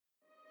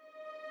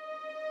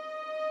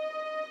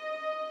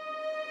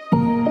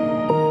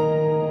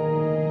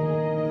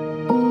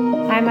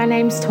Hi, my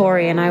name's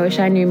Tori and I wish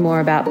I knew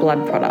more about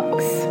blood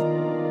products.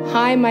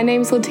 Hi, my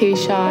name's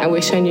Letitia. I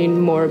wish I knew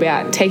more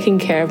about taking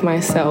care of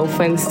myself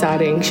when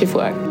starting shift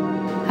work.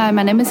 Hi,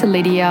 my name is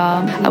Lydia.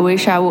 I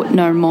wish I would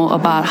know more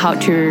about how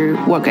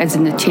to work as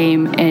in a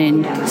team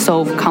and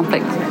solve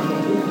conflict.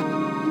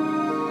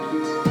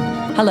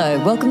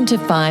 Hello, welcome to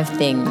 5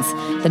 Things,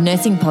 the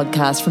nursing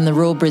podcast from the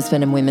Royal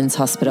Brisbane and Women's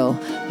Hospital.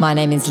 My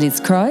name is Liz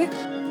Crowe.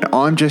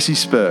 I'm Jesse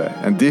Spur,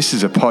 and this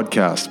is a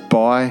podcast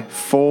by,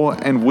 for,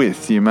 and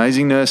with the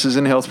amazing nurses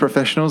and health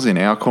professionals in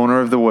our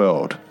corner of the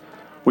world.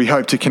 We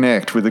hope to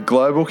connect with a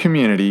global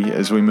community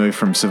as we move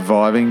from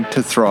surviving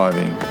to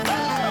thriving.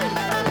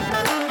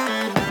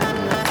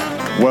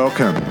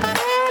 Welcome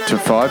to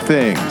 5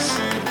 Things.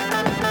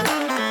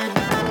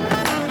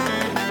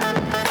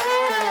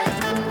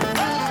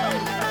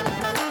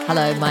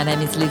 Hello, my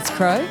name is Liz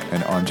Crowe.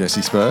 And I'm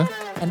Jesse Spur.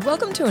 And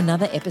welcome to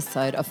another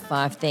episode of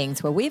 5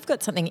 Things, where we've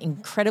got something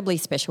incredibly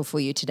special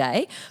for you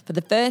today. For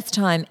the first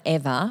time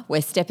ever,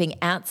 we're stepping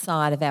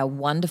outside of our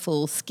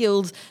wonderful,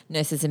 skilled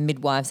nurses and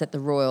midwives at the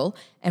Royal,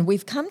 and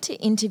we've come to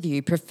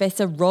interview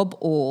Professor Rob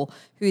Orr,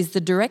 who is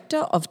the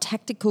Director of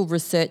Tactical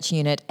Research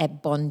Unit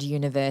at Bond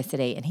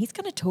University, and he's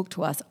going to talk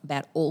to us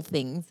about all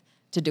things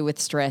to do with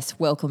stress.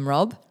 Welcome,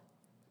 Rob.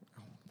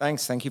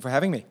 Thanks. Thank you for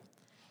having me.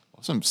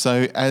 Awesome.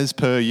 So as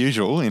per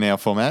usual in our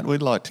format,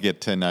 we'd like to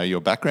get to know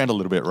your background a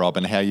little bit, Rob,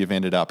 and how you've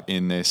ended up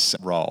in this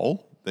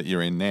role that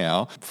you're in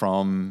now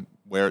from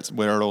where it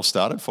all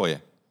started for you.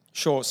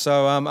 Sure.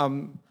 So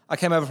I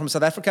came over from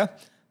South Africa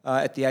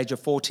at the age of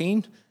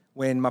 14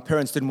 when my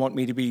parents didn't want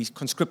me to be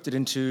conscripted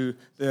into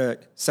the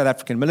South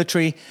African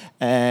military.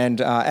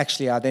 And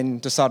actually, I then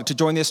decided to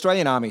join the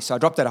Australian Army. So I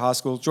dropped out of high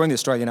school, joined the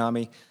Australian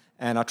Army,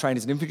 and I trained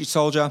as an infantry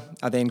soldier.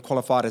 I then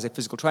qualified as a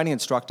physical training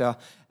instructor,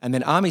 and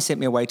then Army sent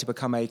me away to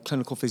become a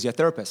clinical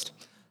physiotherapist.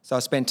 So I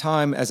spent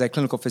time as a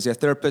clinical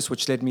physiotherapist,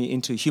 which led me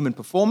into human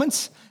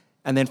performance.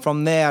 And then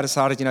from there, I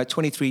decided,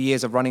 23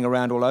 years of running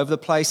around all over the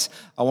place,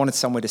 I wanted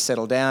somewhere to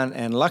settle down,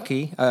 and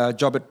lucky, a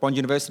job at Bond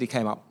University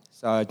came up.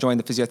 So I joined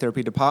the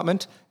physiotherapy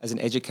department as an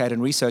educator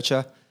and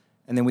researcher,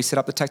 and then we set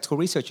up the tactical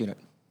research unit.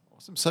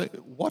 Awesome. So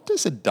what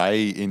does a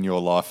day in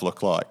your life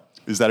look like?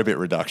 Is that a bit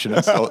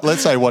reductionist? Or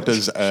let's say, what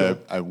does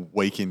a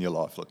week in your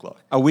life look like?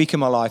 A week in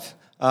my life.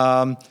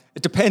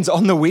 It depends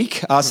on the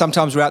week.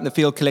 Sometimes we're out in the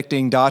field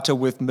collecting data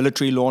with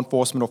military, law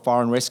enforcement, or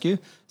fire and rescue.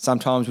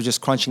 Sometimes we're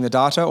just crunching the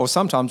data, or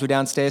sometimes we're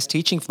downstairs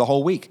teaching for the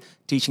whole week,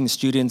 teaching the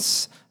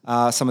students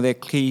some of their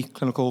key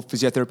clinical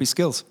physiotherapy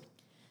skills.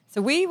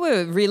 So we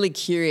were really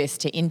curious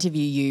to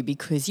interview you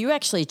because you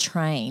actually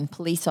train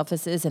police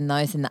officers and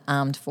those in the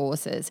armed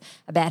forces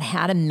about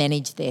how to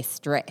manage their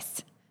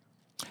stress.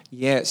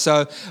 Yeah,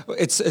 so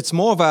it's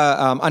more of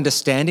a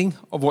understanding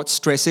of what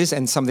stress is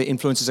and some of the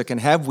influences it can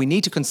have. We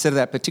need to consider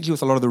that, particularly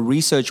with a lot of the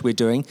research we're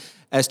doing,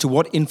 as to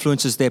what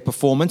influences their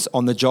performance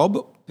on the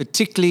job,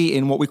 particularly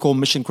in what we call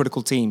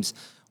mission-critical teams,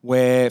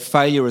 where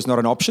failure is not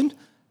an option,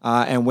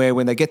 and where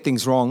when they get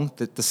things wrong,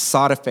 the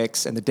side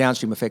effects and the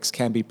downstream effects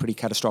can be pretty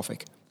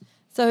catastrophic.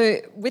 So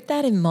with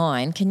that in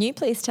mind, can you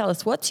please tell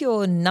us what's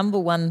your number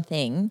one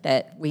thing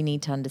that we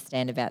need to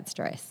understand about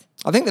stress?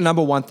 I think the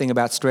number one thing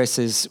about stress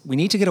is we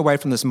need to get away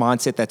from this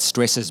mindset that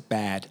stress is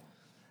bad.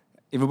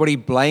 Everybody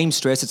blames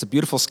stress. It's a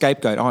beautiful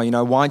scapegoat.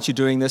 Oh, why aren't you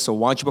doing this? Or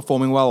why aren't you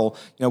performing well?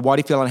 Or, why do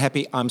you feel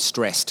unhappy? I'm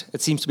stressed.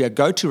 It seems to be a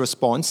go-to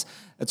response.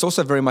 It's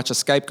also very much a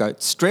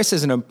scapegoat. Stress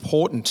is an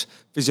important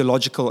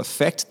physiological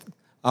effect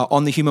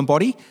on the human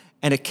body,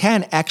 and it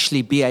can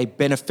actually be a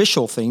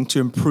beneficial thing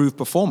to improve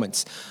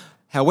performance.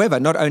 However,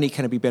 not only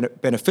can it be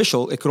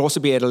beneficial, it could also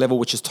be at a level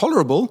which is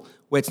tolerable,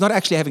 where it's not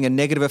actually having a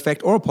negative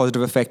effect or a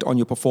positive effect on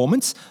your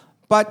performance,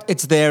 but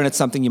it's there and it's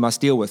something you must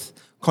deal with.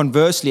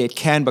 Conversely, it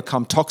can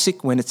become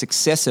toxic when it's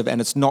excessive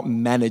and it's not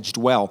managed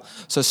well.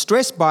 So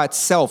stress by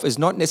itself is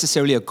not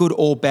necessarily a good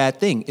or bad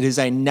thing. It is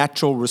a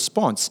natural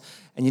response.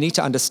 And you need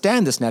to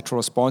understand this natural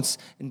response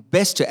and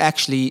best to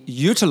actually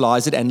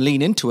utilize it and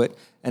lean into it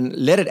and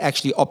let it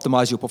actually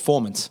optimize your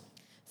performance.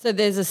 So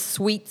there's a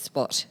sweet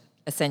spot,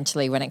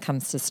 essentially, when it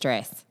comes to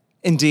stress.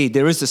 Indeed,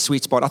 there is a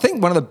sweet spot. I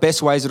think one of the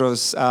best ways it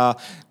was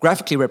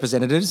graphically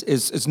represented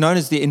is known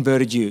as the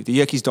inverted U, the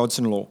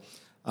Yerkes-Dodson law.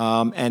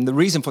 And the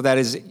reason for that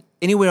is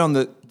anywhere on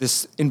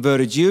this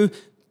inverted U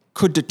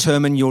could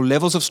determine your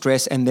levels of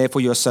stress and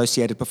therefore your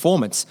associated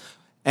performance.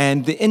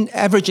 And the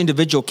average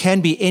individual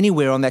can be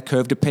anywhere on that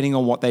curve depending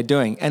on what they're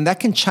doing. And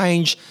that can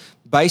change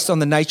based on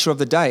the nature of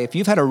the day. If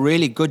you've had a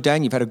really good day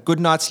and you've had a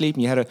good night's sleep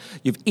and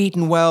you've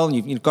eaten well and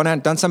you've gone out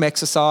and done some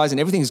exercise and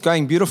everything's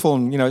going beautiful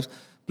and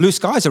blue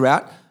skies are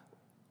out,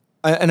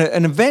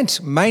 an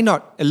event may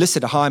not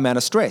elicit a high amount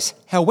of stress.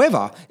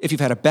 However, if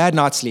you've had a bad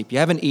night's sleep, you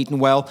haven't eaten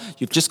well,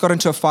 you've just got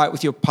into a fight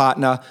with your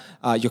partner,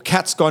 your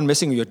cat's gone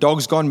missing or your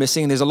dog's gone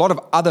missing, and there's a lot of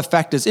other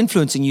factors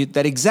influencing you,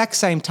 that exact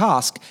same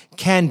task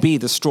can be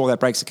the straw that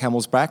breaks the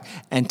camel's back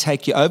and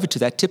take you over to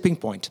that tipping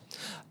point.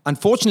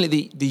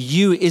 Unfortunately, the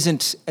U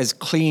isn't as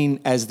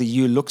clean as the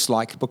U looks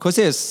like, because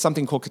there's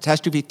something called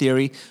catastrophe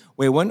theory,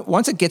 where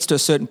once it gets to a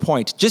certain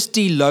point, just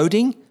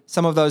deloading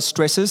some of those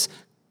stresses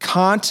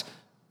can't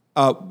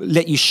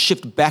let you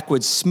shift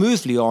backwards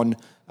smoothly on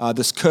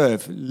this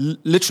curve.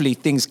 Literally,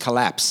 things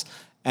collapse.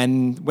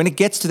 And when it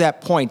gets to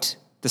that point,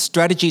 the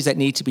strategies that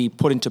need to be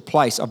put into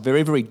place are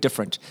very, very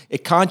different.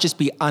 It can't just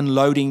be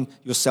unloading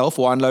yourself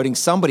or unloading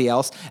somebody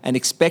else and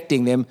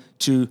expecting them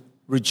to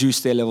reduce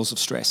their levels of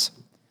stress.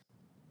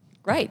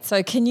 Great.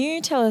 So can you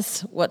tell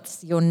us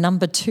what's your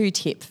number 2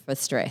 tip for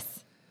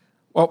stress?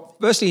 Well,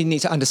 firstly, you need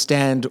to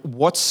understand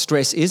what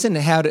stress is and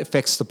how it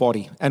affects the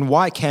body and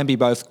why it can be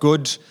both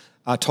good,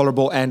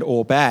 tolerable and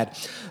or bad.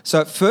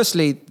 So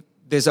firstly,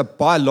 there's a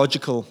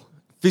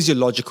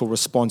physiological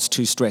response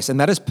to stress, and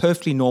that is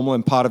perfectly normal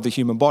and part of the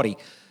human body.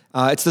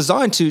 It's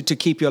designed to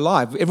keep you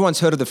alive.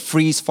 Everyone's heard of the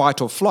freeze, fight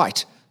or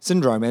flight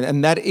syndrome,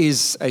 and that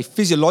is a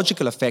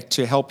physiological effect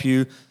to help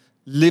you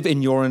live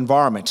in your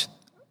environment.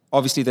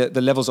 Obviously,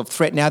 the levels of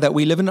threat now that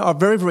we live in are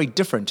very, very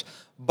different,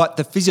 but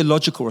the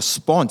physiological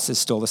response is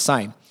still the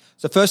same.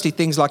 So firstly,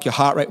 things like your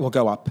heart rate will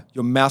go up,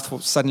 your mouth will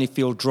suddenly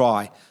feel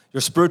dry, your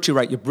respiratory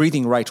rate, your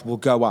breathing rate will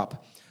go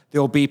up. There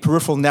will be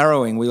peripheral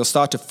narrowing where you'll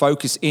start to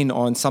focus in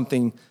on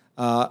something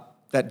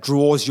that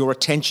draws your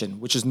attention,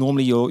 which is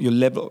normally your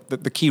level,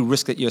 the key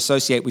risk that you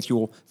associate with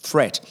your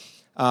threat.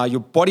 Your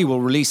body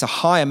will release a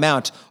high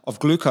amount of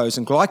glucose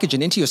and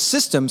glycogen into your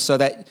system so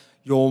that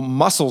your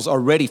muscles are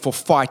ready for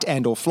fight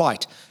and or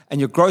flight. And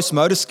your gross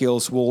motor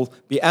skills will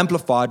be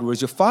amplified,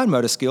 whereas your fine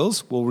motor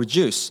skills will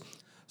reduce.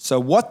 So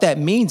what that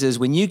means is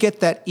when you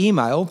get that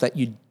email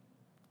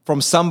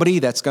from somebody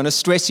that's going to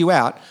stress you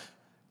out,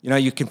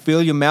 you can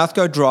feel your mouth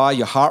go dry,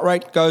 your heart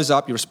rate goes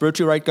up, your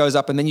respiratory rate goes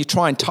up, and then you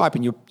try and type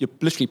and you're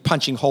literally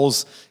punching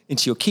holes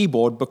into your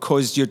keyboard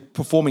because you're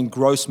performing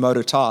gross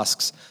motor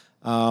tasks.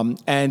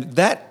 And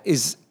that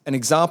is an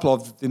example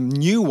of the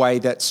new way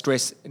that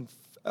stress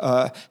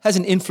has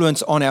an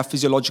influence on our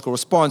physiological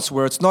response,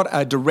 where it's not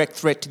a direct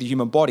threat to the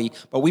human body,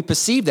 but we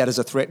perceive that as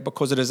a threat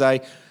because it is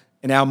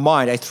in our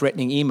mind, a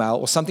threatening email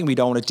or something we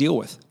don't want to deal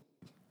with.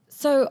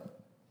 So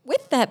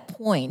with that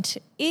point,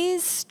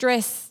 is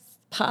stress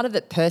part of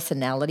it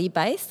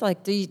personality-based?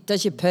 Like,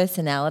 does your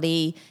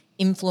personality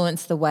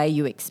influence the way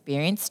you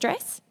experience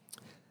stress?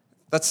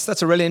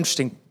 That's a really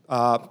interesting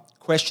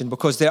question,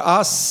 because there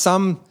are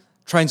some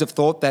trains of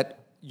thought that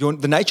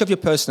the nature of your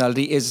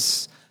personality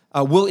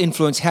will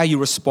influence how you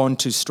respond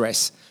to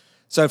stress.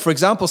 So, for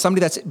example,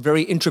 somebody that's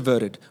very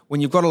introverted,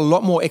 when you've got a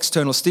lot more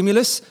external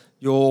stimulus,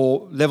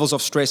 your levels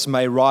of stress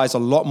may rise a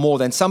lot more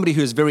than somebody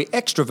who is very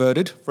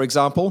extroverted, for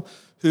example,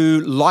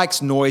 who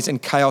likes noise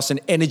and chaos and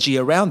energy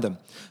around them.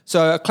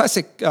 So a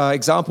classic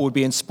example would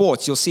be in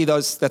sports. You'll see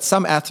that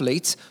some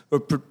athletes who are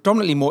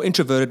predominantly more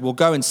introverted will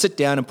go and sit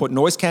down and put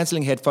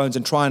noise-cancelling headphones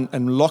and try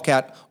and lock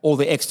out all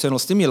the external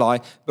stimuli,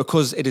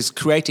 because it is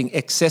creating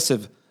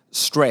excessive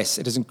stress.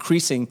 It is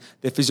increasing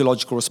their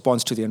physiological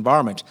response to the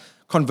environment.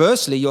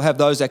 Conversely, you'll have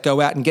those that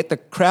go out and get the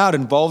crowd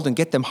involved and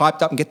get them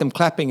hyped up and get them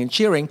clapping and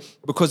cheering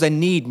because they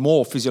need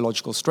more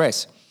physiological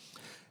stress.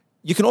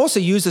 You can also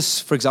use this,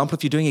 for example,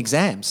 if you're doing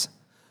exams.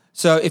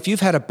 So if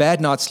you've had a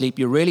bad night's sleep,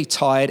 you're really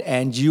tired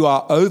and you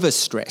are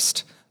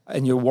overstressed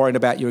and you're worried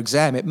about your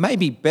exam, it may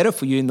be better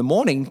for you in the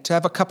morning to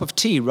have a cup of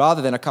tea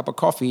rather than a cup of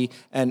coffee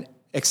and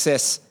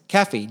excess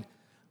caffeine.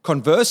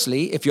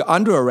 Conversely, if you're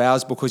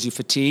under-aroused because you're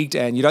fatigued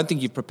and you don't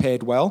think you've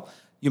prepared well,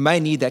 you may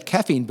need that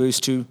caffeine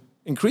boost to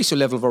increase your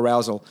level of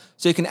arousal.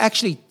 So you can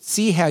actually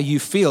see how you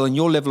feel and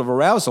your level of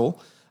arousal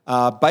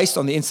based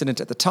on the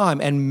incident at the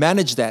time and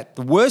manage that.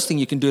 The worst thing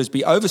you can do is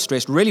be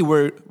overstressed, really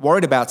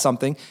worried about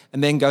something,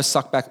 and then go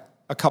suck back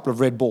a couple of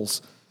Red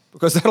Bulls,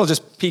 because that'll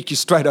just peak you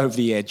straight over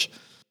the edge.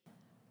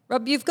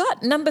 Rob, you've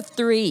got number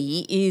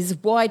 3 is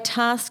why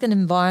tasks and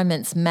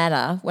environments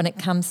matter when it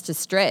comes to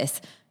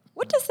stress.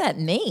 What does that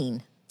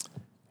mean?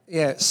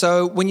 Yeah,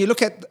 so when you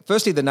look at,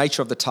 firstly, the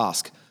nature of the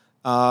task,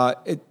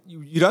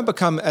 you don't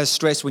become as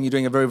stressed when you're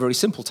doing a very, very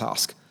simple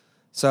task.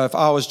 So if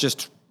I was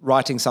just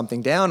writing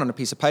something down on a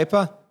piece of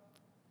paper,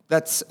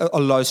 that's a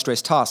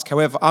low-stress task.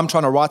 However, I'm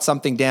trying to write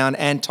something down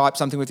and type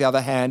something with the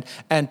other hand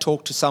and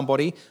talk to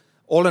somebody,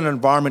 all in an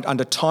environment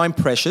under time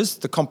pressures.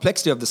 The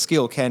complexity of the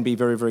skill can be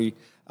very, very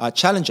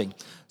challenging.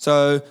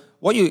 So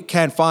what you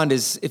can find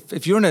is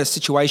if you're in a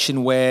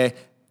situation where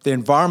the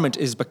environment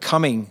is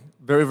becoming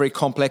very, very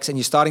complex and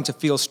you're starting to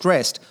feel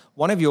stressed,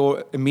 one of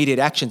your immediate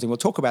actions, and we'll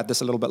talk about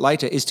this a little bit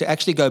later, is to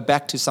actually go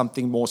back to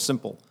something more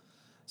simple.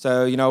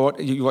 So, you know what,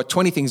 you've got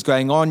 20 things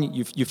going on,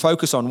 you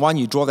focus on one,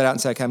 you draw that out and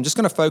say, okay, I'm just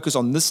going to focus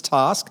on this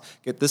task,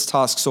 get this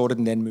task sorted,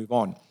 and then move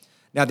on.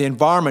 Now, the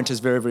environment is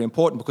very, very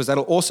important because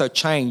that'll also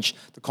change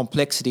the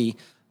complexity,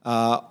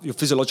 your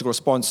physiological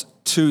response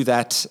to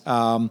that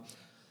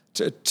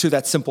to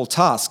that simple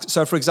task.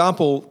 So, for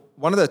example,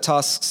 one of the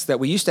tasks that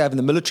we used to have in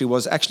the military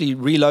was actually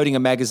reloading a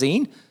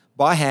magazine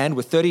by hand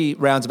with 30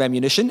 rounds of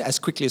ammunition as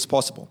quickly as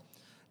possible.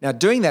 Now,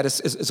 doing that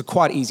is a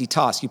quite easy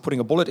task. You're putting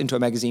a bullet into a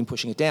magazine,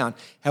 pushing it down.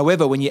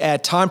 However, when you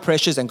add time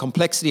pressures and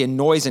complexity and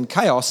noise and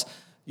chaos,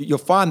 you'll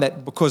find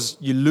that because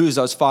you lose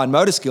those fine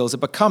motor skills, it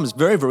becomes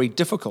very, very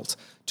difficult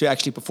to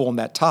actually perform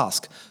that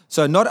task.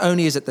 So not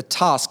only is it the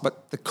task,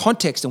 but the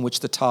context in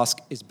which the task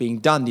is being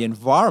done, the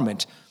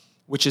environment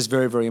which is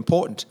very, very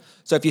important.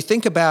 So if you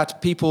think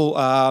about people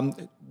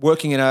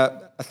working in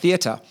a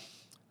theatre,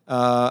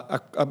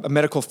 a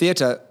medical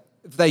theatre,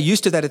 they're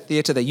used to that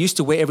theatre, they're used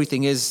to where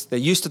everything is, they're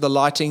used to the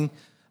lighting,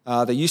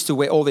 they're used to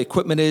where all the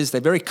equipment is,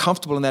 they're very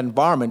comfortable in that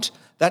environment.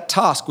 That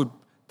task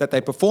that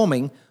they're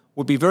performing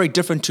would be very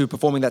different to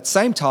performing that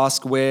same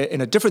task where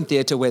in a different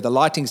theatre where the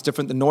lighting's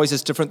different, the noise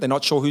is different, they're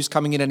not sure who's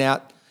coming in and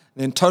out,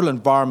 and the total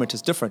environment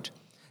is different.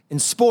 In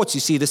sports,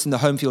 you see this in the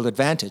home field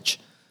advantage.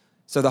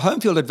 So the home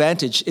field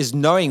advantage is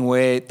knowing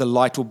where the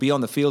light will be on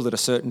the field at a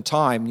certain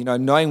time,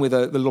 knowing where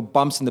the little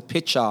bumps in the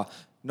pitch are,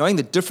 knowing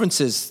the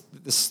differences,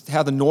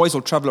 how the noise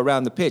will travel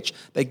around the pitch.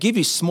 They give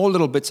you small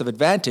little bits of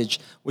advantage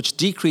which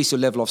decrease your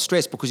level of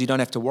stress because you don't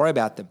have to worry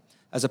about them.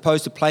 As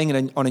opposed to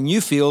playing on a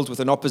new field with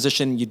an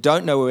opposition, you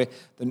don't know where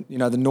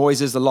the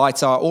noises, the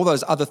lights are, all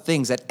those other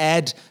things that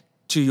add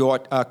to your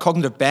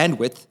cognitive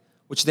bandwidth,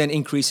 which then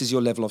increases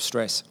your level of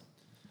stress.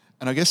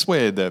 And I guess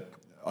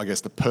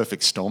the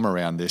perfect storm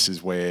around this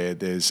is where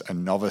there's a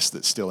novice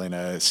that's still in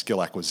a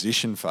skill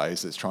acquisition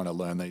phase that's trying to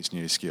learn these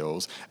new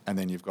skills, and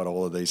then you've got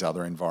all of these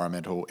other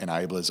environmental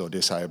enablers or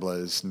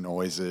disablers,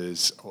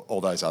 noises, all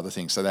those other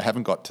things. So they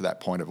haven't got to that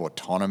point of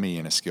autonomy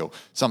in a skill.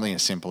 Something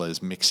as simple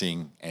as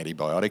mixing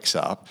antibiotics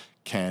up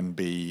can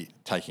be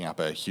taking up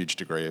a huge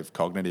degree of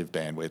cognitive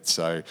bandwidth.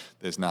 So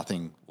there's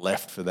nothing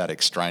left for that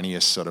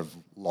extraneous sort of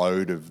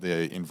load of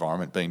the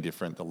environment being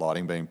different, the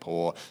lighting being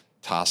poor,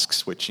 task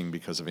switching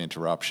because of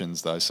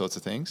interruptions, those sorts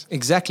of things.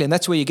 Exactly, and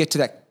that's where you get to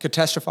that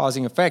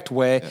catastrophizing effect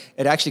where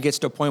it actually gets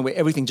to a point where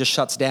everything just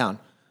shuts down.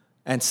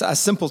 And a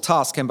simple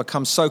task can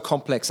become so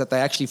complex that they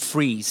actually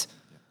freeze.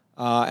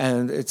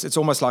 And it's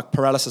almost like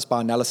paralysis by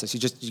analysis.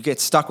 You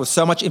get stuck with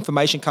so much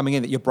information coming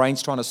in that your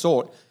brain's trying to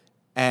sort,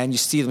 and you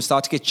see them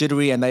start to get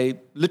jittery, and they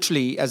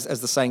literally, as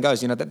the saying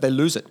goes, that they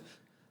lose it.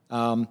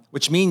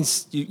 Which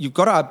means you've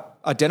got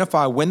to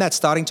identify when that's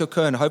starting to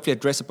occur and hopefully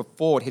address it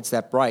before it hits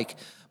that break.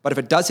 But if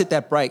it does hit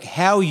that break,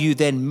 how you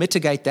then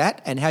mitigate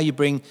that and how you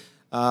bring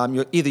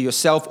either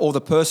yourself or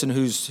the person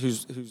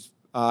who's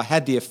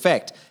had the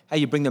effect, how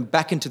you bring them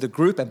back into the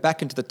group and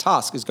back into the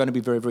task is going to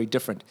be very, very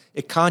different.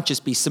 It can't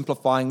just be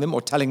simplifying them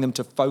or telling them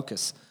to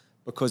focus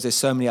because there's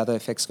so many other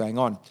effects going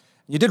on.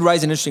 You did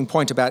raise an interesting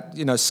point about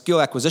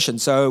skill acquisition.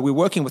 So we're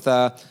working with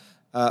a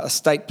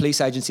state police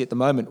agency at the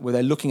moment where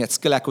they're looking at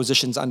skill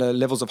acquisitions under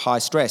levels of high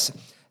stress.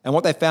 And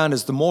what they found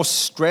is the more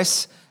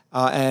stress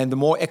and the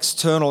more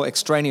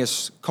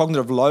extraneous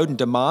cognitive load and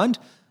demand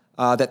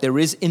that there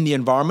is in the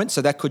environment.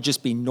 So that could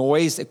just be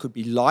noise, it could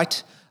be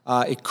light,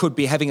 it could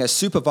be having a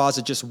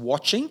supervisor just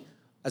watching,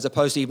 as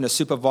opposed to even a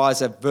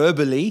supervisor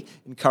verbally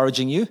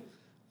encouraging you,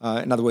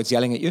 in other words,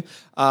 yelling at you.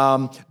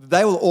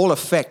 They will all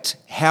affect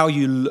how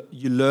you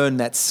learn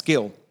that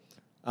skill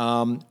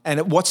and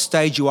at what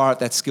stage you are at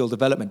that skill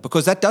development,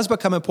 because that does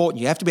become important.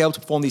 You have to be able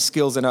to perform these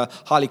skills in a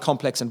highly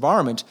complex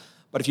environment.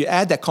 But if you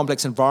add that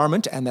complex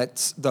environment and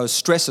those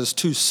stresses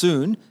too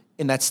soon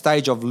in that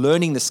stage of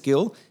learning the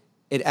skill,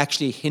 it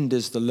actually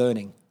hinders the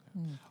learning.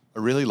 I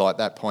really like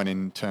that point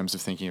in terms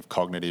of thinking of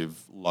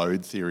cognitive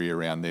load theory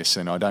around this,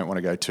 and I don't want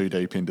to go too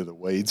deep into the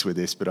weeds with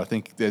this, but I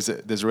think there's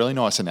a really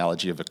nice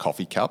analogy of a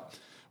coffee cup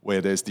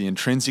where there's the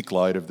intrinsic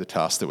load of the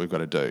task that we've got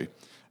to do.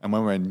 And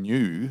when we're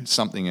new,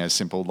 something as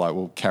simple, like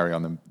we'll carry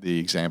on the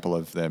example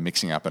of the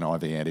mixing up an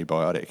IV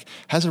antibiotic,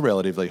 has a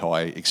relatively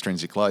high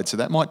extrinsic load. So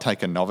that might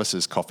take a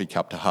novice's coffee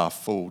cup to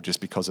half full just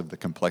because of the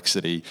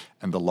complexity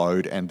and the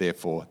load and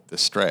therefore the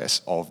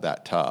stress of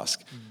that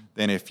task.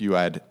 Then if you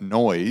add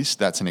noise,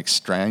 that's an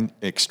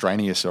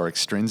extraneous or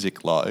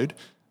extrinsic load,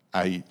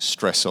 a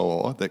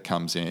stressor that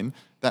comes in,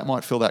 that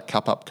might fill that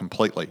cup up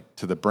completely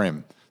to the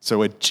brim. So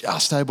we're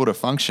just able to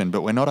function,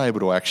 but we're not able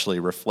to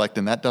actually reflect,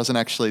 and that doesn't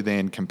actually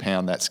then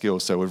compound that skill.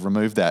 So we've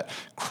removed that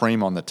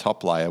cream on the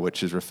top layer,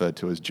 which is referred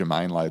to as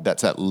germane load.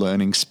 That's that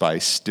learning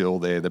space still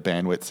there, the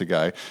bandwidth to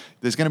go.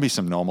 There's going to be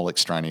some normal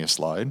extraneous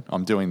load.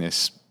 I'm doing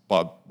this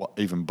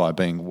even by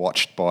being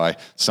watched by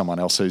someone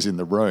else who's in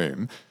the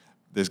room.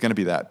 There's going to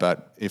be that.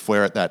 But if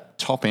we're at that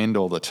top end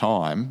all the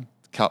time,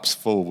 cups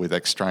full with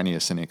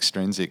extraneous and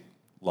extrinsic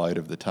load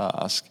of the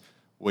task,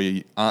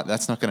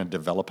 that's not going to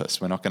develop us.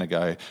 We're not going to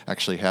go,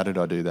 actually, how did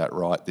I do that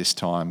right this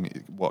time?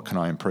 What can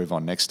I improve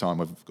on next time?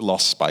 We've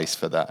lost space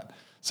for that.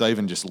 So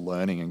even just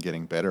learning and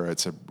getting better,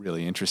 it's a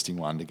really interesting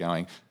one to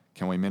going,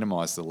 can we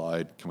minimise the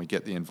load? Can we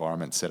get the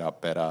environment set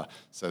up better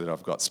so that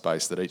I've got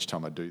space that each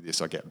time I do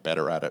this, I get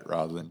better at it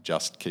rather than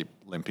just keep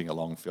limping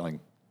along feeling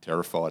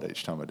terrified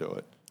each time I do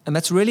it. And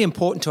that's really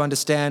important to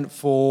understand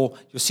for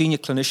your senior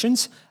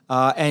clinicians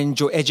and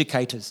your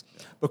educators,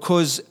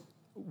 because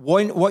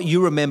what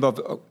you remember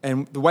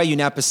and the way you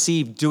now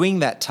perceive doing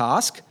that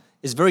task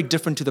is very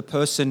different to the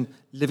person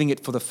living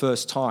it for the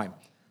first time.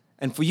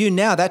 And for you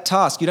now, that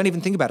task, you don't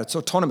even think about it. It's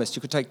autonomous.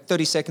 You could take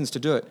 30 seconds to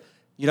do it.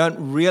 You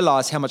don't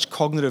realize how much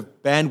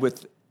cognitive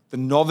bandwidth the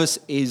novice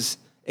is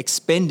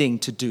expending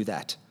to do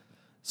that.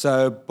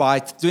 So by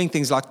doing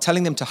things like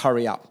telling them to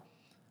hurry up,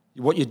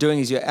 what you're doing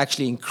is you're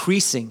actually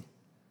increasing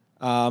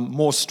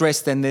more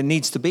stress than there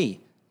needs to be.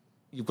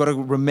 You've got to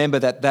remember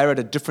that they're at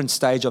a different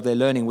stage of their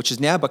learning, which has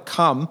now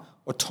become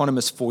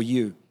autonomous for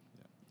you.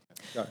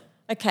 Go.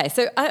 Okay,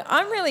 so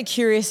I'm really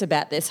curious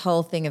about this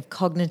whole thing of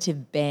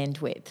cognitive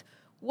bandwidth.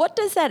 What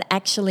does that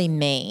actually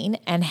mean,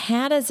 and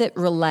how does it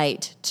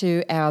relate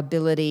to our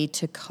ability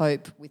to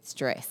cope with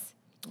stress?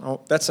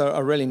 Oh, that's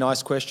a really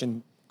nice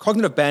question.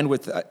 Cognitive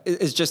bandwidth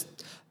is just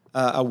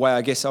a way,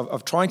 I guess,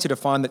 of trying to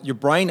define that your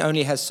brain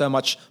only has so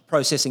much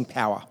processing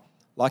power.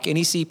 Like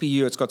any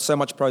CPU, it's got so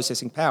much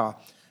processing power.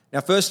 Now,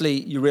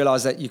 firstly, you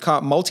realize that you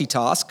can't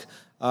multitask.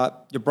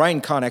 Your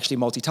brain can't actually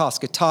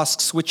multitask. It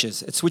task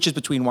switches. It switches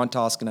between one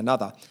task and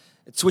another.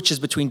 It switches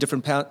between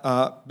different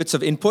bits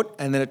of input,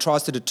 and then it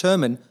tries to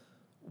determine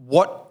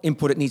what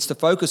input it needs to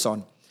focus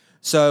on.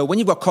 So when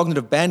you've got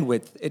cognitive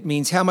bandwidth, it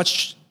means how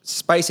much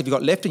space have you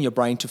got left in your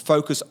brain to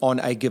focus on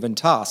a given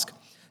task.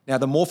 Now,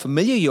 the more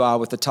familiar you are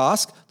with the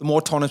task, the more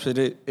autonomous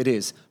it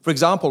is. For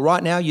example,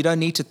 right now, you don't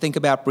need to think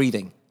about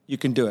breathing. You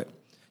can do it.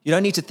 You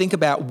don't need to think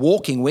about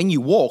walking when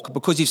you walk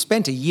because you've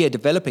spent a year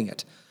developing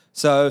it.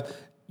 So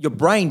your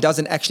brain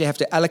doesn't actually have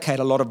to allocate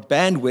a lot of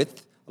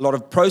bandwidth, a lot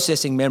of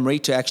processing memory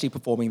to actually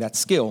performing that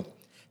skill.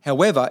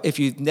 However, if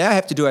you now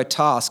have to do a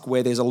task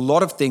where there's a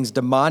lot of things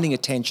demanding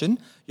attention,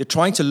 you're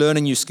trying to learn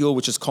a new skill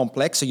which is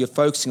complex, so you're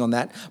focusing on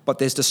that, but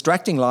there's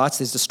distracting lights,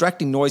 there's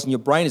distracting noise, and your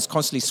brain is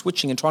constantly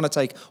switching and trying to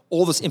take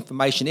all this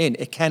information in,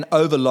 it can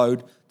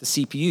overload the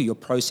CPU, your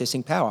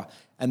processing power.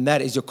 And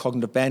that is your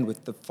cognitive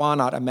bandwidth, the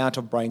finite amount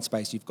of brain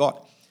space you've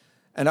got.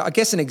 And I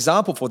guess an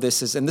example for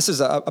this is, and this is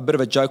a bit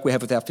of a joke we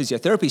have with our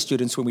physiotherapy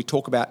students when we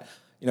talk about,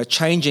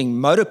 changing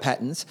motor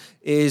patterns,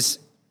 is,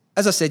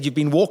 as I said, you've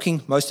been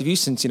walking, most of you,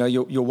 since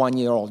you're 1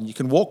 year old, and you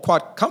can walk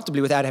quite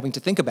comfortably without having to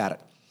think about it.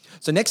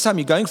 So next time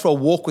you're going for a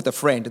walk with a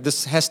friend,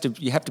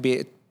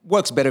 it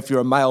works better if you're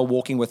a male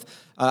walking with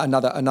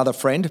another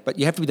friend, but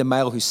you have to be the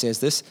male who says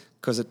this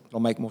because it'll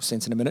make more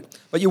sense in a minute.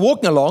 But you're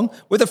walking along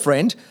with a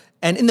friend,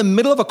 and in the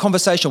middle of a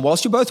conversation,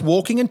 whilst you're both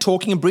walking and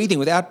talking and breathing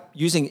without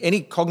using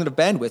any cognitive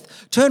bandwidth,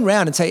 turn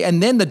around and say,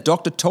 and then the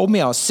doctor told me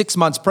I was 6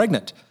 months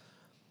pregnant.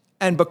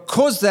 And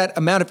because that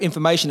amount of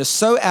information is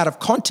so out of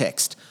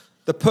context,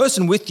 the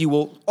person with you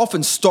will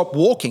often stop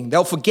walking.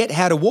 They'll forget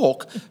how to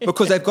walk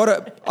because they've got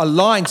to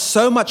align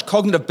so much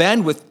cognitive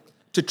bandwidth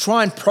to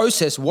try and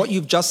process what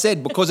you've just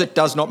said because it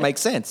does not make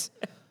sense.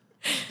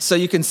 So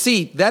you can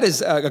see that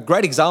is a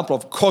great example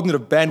of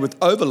cognitive bandwidth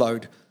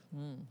overload.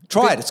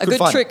 Try it, it's good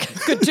fun.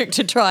 Good trick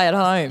to try at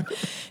home.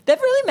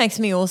 That really makes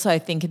me also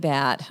think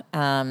about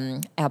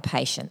our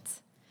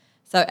patients.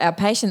 So our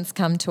patients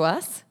come to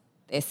us,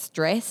 they're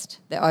stressed,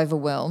 they're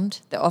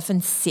overwhelmed, they're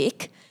often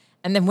sick,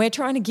 and then we're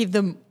trying to give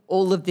them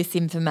all of this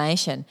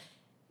information.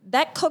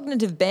 That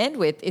cognitive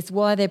bandwidth is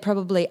why they're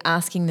probably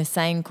asking the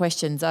same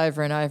questions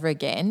over and over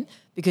again,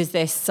 because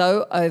they're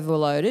so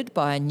overloaded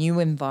by a new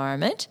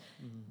environment,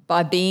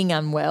 by being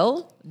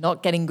unwell,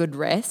 not getting good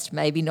rest,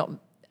 maybe not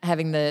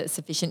having the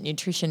sufficient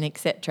nutrition,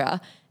 etc.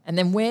 And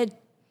then we're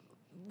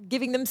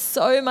giving them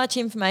so much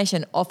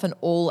information, often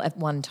all at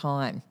one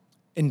time.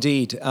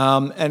 Indeed.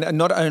 And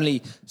not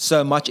only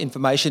so much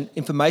information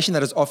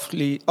that is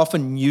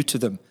often new to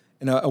them,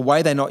 in a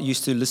way they're not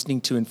used to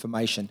listening to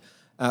information.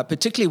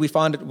 Particularly we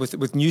find it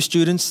with new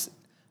students,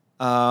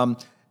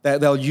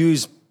 they'll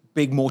use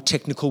big, more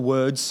technical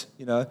words,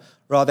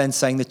 rather than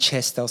saying the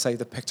chest, they'll say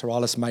the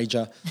pectoralis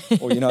major,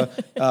 or,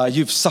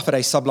 you've suffered a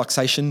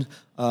subluxation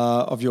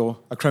of your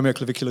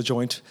acromioclavicular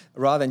joint,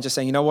 rather than just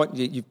saying,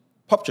 you've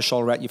popped your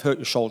shoulder out, you've hurt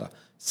your shoulder.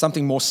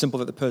 Something more simple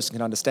that the person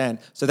can understand.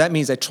 So that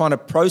means they're trying to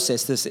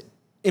process this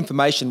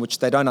information which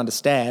they don't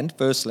understand,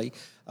 firstly,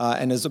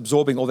 and is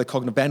absorbing all their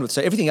cognitive bandwidth.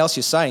 So everything else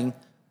you're saying,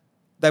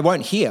 they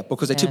won't hear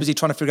because they're too busy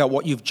trying to figure out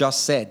what you've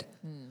just said.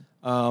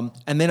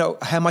 And then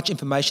how much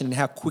information and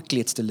how quickly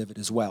it's delivered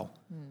as well.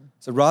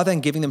 So rather than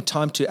giving them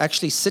time to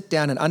actually sit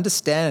down and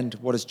understand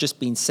what has just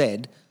been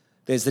said,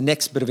 there's the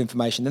next bit of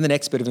information, then the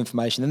next bit of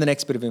information, then the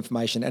next bit of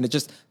information, and it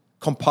just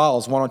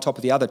compiles one on top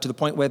of the other to the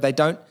point where they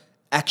don't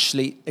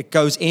actually, it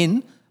goes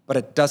in, but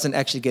it doesn't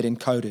actually get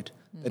encoded.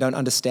 They don't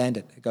understand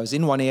it. It goes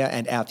in one ear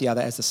and out the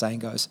other, as the saying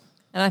goes.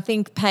 And I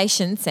think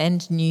patients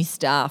and new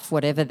staff,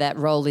 whatever that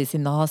role is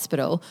in the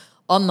hospital,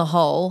 on the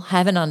whole,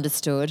 haven't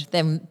understood.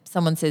 Then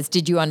someone says,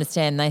 did you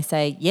understand? They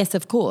say, yes,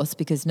 of course,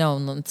 because no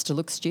one wants to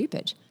look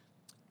stupid.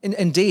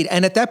 Indeed.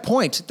 And at that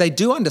point, they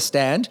do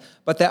understand,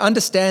 but they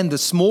understand the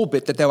small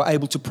bit that they were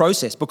able to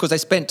process because they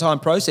spent time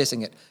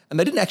processing it. And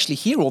they didn't actually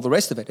hear all the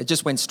rest of it. It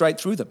just went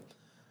straight through them.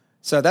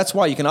 So that's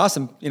why you can ask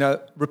them,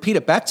 repeat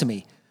it back to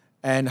me.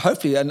 And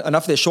hopefully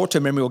enough of their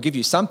short-term memory will give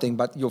you something,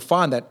 but you'll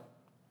find that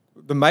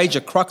the major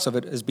crux of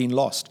it has been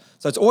lost.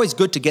 So it's always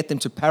good to get them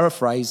to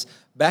paraphrase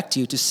back to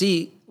you to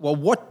see, well,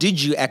 what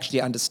did you actually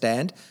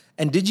understand?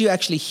 And did you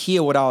actually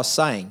hear what I was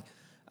saying?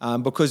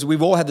 Because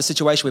we've all had the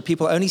situation where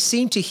people only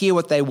seem to hear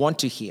what they want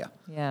to hear.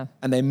 Yeah.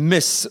 And they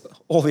miss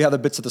all the other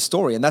bits of the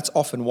story, and that's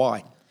often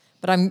why.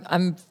 But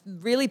I'm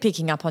really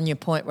picking up on your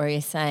point where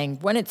you're saying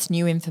when it's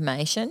new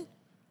information,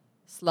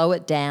 slow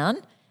it down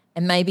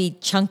and maybe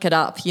chunk it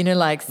up,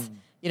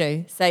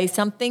 say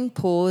something,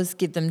 pause,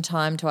 give them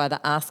time to either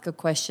ask a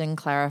question,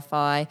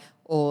 clarify,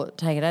 or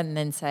take it out and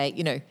then say,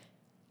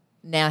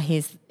 now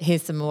here's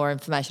some more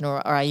information,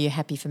 or are you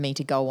happy for me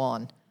to go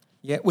on?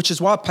 Yeah, which is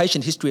why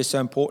patient history is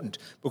so important,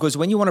 because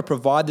when you want to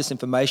provide this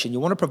information, you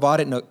want to provide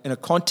it in a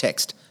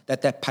context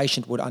that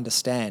patient would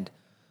understand.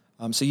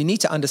 So you need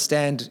to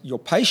understand your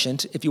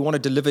patient if you want to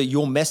deliver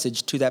your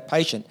message to that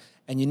patient,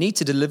 and you need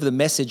to deliver the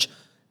message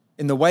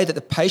in the way that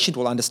the patient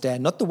will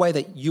understand, not the way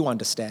that you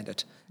understand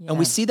it. Yeah. And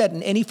we see that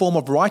in any form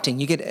of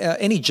writing. You get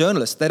any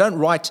journalist, they don't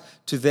write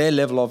to their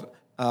level of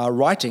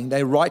writing,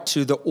 they write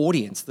to the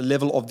audience, the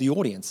level of the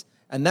audience.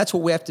 And that's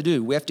what we have to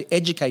do. We have to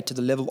educate to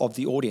the level of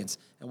the audience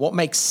and what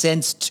makes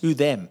sense to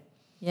them.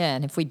 Yeah,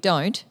 and if we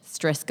don't,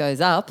 stress goes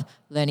up,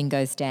 learning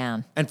goes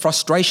down. And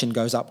frustration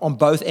goes up on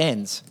both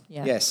ends.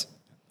 Yeah. Yes.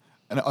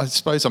 And I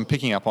suppose I'm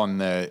picking up on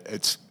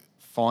it's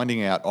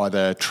finding out,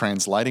 either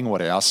translating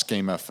what our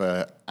schema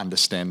for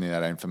understanding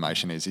that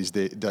information is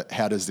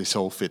how does this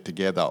all fit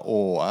together,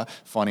 or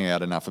finding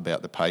out enough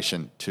about the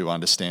patient to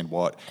understand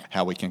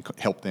how we can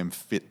help them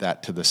fit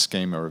that to the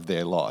schema of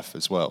their life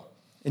as well.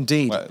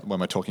 Indeed. When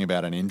we're talking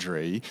about an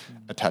injury,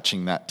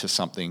 attaching that to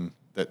something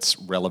that's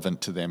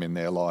relevant to them in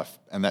their life.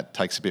 And that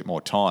takes a bit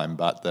more time,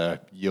 but the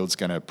yield's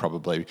going to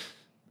probably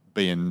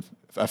be in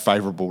a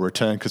favourable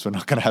return, because we're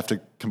not going to have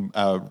to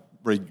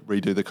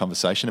redo the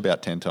conversation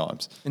about 10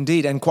 times.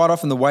 Indeed. And quite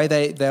often the way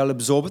they'll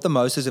absorb it the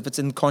most is if it's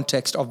in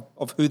context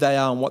of who they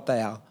are and what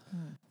they are.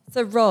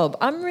 So, Rob,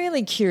 I'm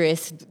really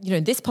curious,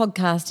 this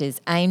podcast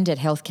is aimed at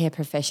healthcare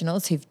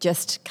professionals who've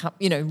just come,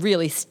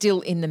 really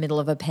still in the middle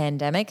of a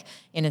pandemic.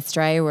 In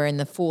Australia, we're in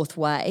the fourth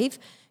wave.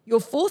 Your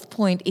fourth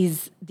point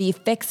is the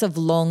effects of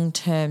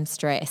long-term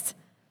stress.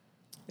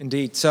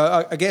 Indeed.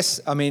 So I guess,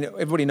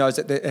 everybody knows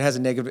that it has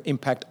a negative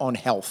impact on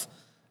health.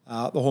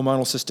 The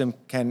hormonal system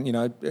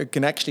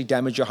can actually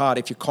damage your heart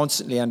if you're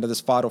constantly under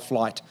this fight or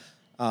flight.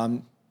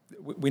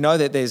 We know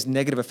that there's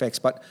negative effects,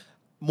 but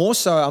more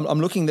so I'm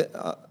looking at...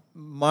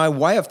 my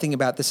way of thinking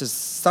about this is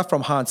stuff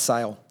from Hans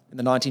Sale in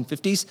the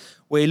 1950s,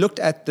 where he looked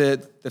at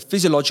the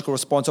physiological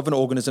response of an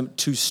organism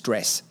to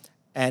stress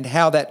and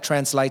how that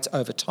translates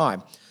over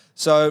time.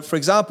 So, for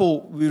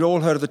example, we've all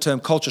heard of the term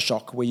culture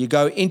shock, where you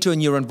go into a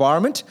new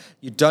environment,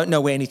 you don't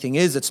know where anything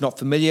is, it's not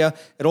familiar.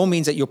 It all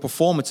means that your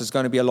performance is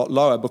going to be a lot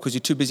lower because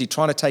you're too busy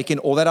trying to take in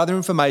all that other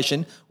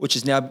information, which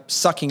is now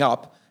sucking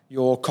up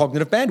your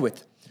cognitive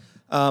bandwidth.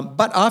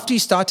 But after you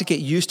start to get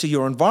used to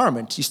your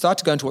environment, you start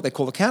to go into what they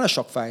call the counter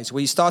shock phase,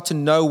 where you start to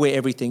know where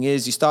everything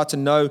is, you start to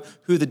know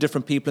who the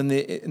different people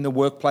in the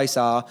workplace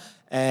are,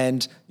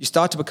 and you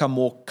start to become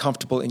more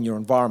comfortable in your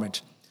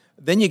environment.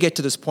 Then you get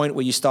to this point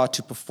where you start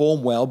to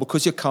perform well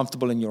because you're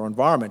comfortable in your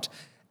environment.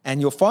 And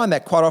you'll find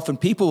that quite often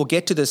people will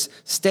get to this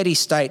steady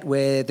state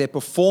where their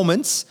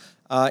performance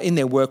in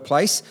their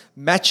workplace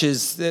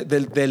matches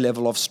their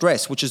level of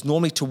stress, which is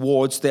normally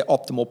towards their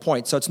optimal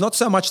point. So it's not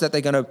so much that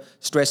they're going to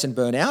stress and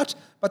burn out,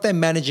 but they're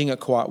managing it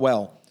quite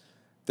well.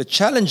 The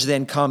challenge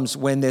then comes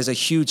when there's a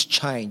huge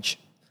change.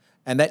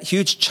 And that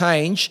huge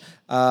change,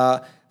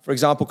 for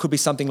example, could be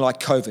something like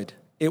COVID.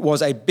 It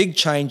was a big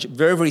change,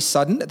 very, very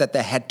sudden, that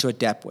they had to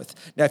adapt with.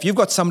 Now, if you've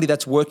got somebody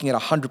that's working at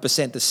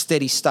 100%, the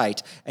steady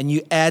state, and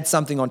you add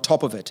something on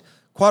top of it,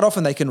 quite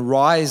often they can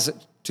rise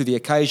to the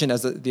occasion,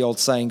 as the old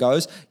saying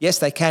goes. Yes,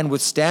 they can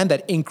withstand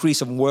that increase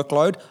of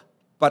workload,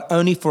 but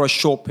only for a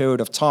short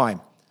period of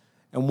time.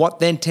 And what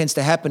then tends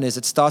to happen is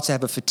it starts to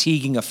have a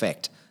fatiguing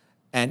effect,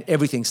 and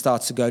everything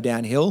starts to go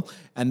downhill.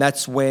 And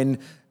that's when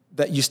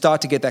you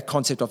start to get that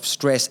concept of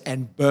stress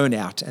and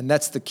burnout. And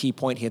that's the key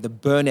point here, the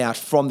burnout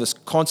from this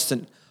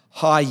constant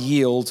high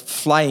yield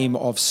flame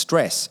of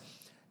stress.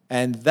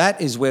 And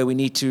that is where we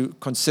need to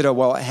consider,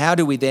 well, how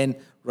do we then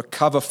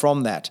recover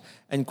from that?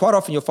 And quite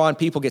often you'll find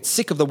people get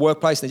sick of the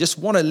workplace, they just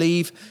want to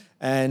leave,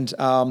 and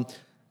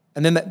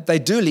then they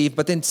do leave,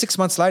 but then 6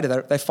 months later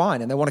they're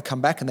fine and they want to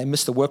come back and they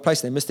miss the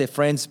workplace, they miss their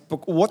friends.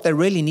 But what they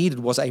really needed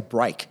was a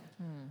break.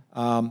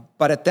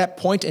 But at that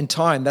point in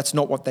time, that's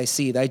not what they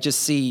see. They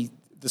just see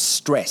the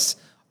stress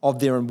of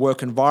their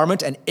work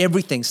environment, and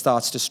everything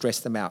starts to stress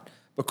them out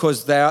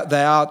because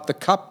the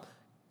cup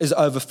is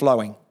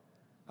overflowing,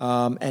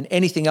 and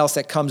anything else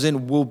that comes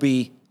in will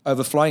be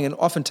overflowing and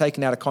often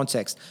taken out of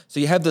context. So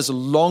you have this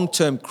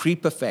long-term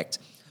creep effect.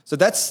 So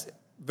that's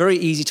very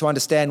easy to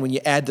understand when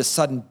you add the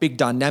sudden big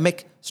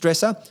dynamic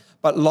stressor.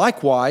 But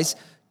likewise,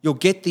 you'll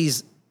get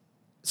these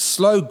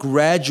slow,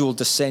 gradual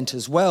descent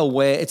as well,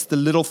 where it's the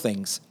little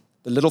things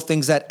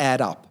that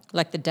add up.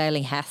 Like the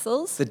daily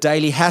hassles? The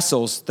daily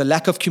hassles, the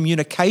lack of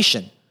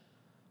communication,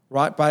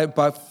 right? By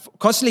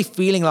constantly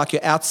feeling like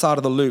you're outside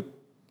of the loop,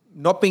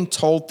 not being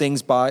told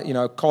things by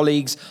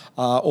colleagues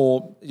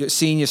or your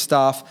senior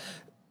staff.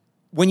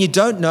 When you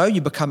don't know, you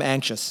become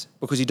anxious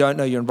because you don't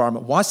know your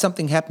environment. Why is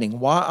something happening?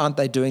 Why aren't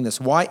they doing this?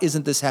 Why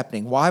isn't this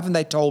happening? Why haven't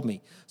they told me?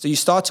 So you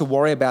start to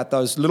worry about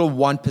those little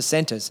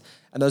 1%ers.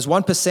 And those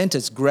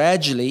 1%ers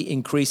gradually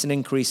increase and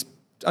increase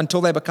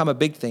until they become a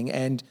big thing,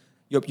 and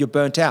you're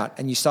burnt out,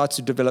 and you start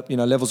to develop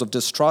levels of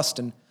distrust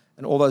and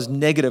all those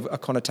negative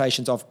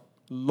connotations of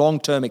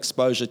long-term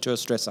exposure to a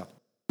stressor.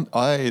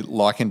 I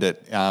likened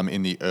it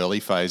in the early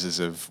phases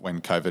of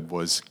when COVID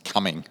was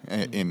coming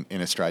in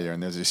Australia,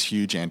 and there was this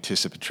huge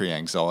anticipatory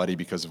anxiety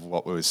because of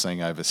what we were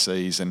seeing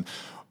overseas, and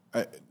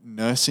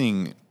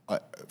nursing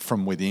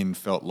from within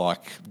felt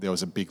like there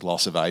was a big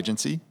loss of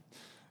agency.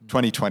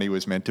 2020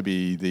 was meant to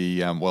be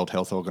the World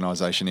Health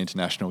Organization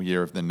International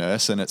Year of the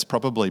Nurse, and it's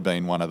probably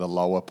been one of the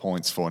lower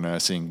points for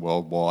nursing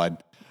worldwide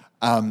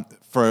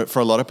for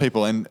a lot of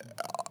people. And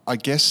I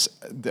guess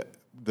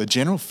the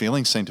general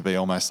feeling seemed to be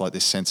almost like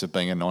this sense of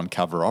being a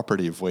non-cover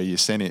operative, where you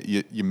sent it,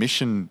 your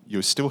mission,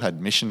 you still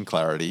had mission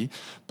clarity,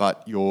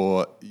 but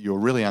you're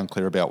really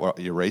unclear about what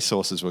your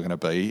resources were going to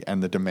be,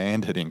 and the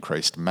demand had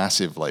increased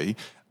massively,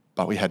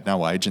 but we had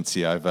no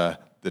agency over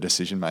the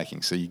decision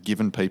making. So you're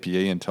given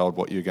PPE and told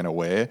what you're going to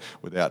wear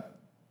without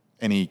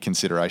any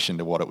consideration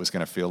to what it was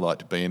going to feel like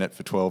to be in it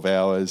for 12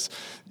 hours.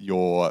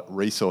 Your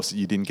resources,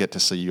 you didn't get to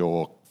see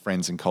your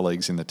friends and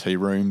colleagues in the tea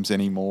rooms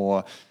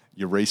anymore.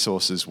 Your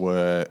resources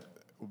were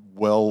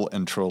well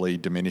and truly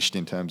diminished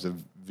in terms of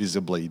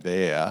visibly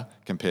there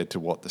compared to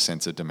what the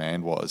sense of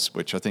demand was,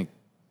 which I think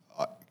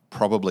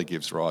probably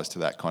gives rise to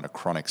that kind of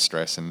chronic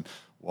stress and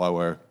why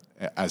we're,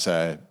 as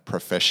a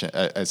profession,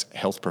 as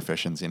health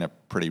professions, in a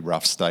pretty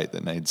rough state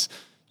that needs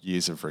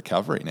years of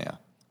recovery now.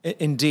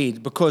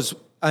 Indeed, because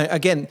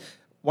again,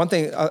 one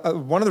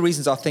of the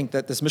reasons I think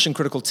that this mission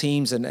critical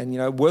teams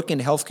and work in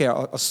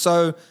healthcare are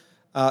so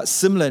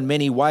similar in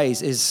many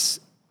ways is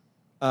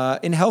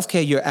in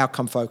healthcare you're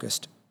outcome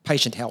focused,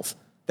 patient health.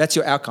 That's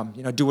your outcome.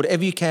 Do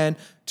whatever you can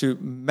to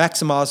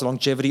maximize the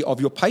longevity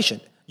of your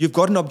patient. You've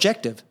got an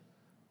objective,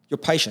 your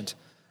patient.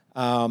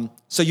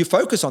 So you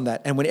focus on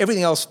that, and when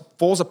everything else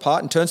falls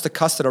apart and turns to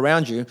custard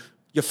around you,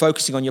 you're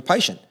focusing on your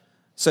patient.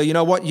 So you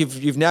know what?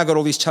 You've now got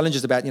all these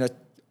challenges about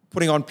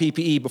putting on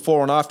PPE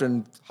before and after,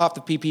 and half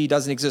the PPE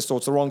doesn't exist, or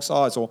it's the wrong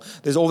size, or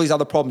there's all these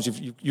other problems.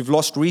 You've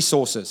lost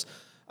resources,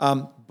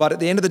 but at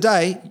the end of the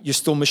day, you're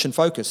still mission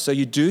focused. So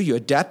you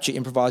adapt, you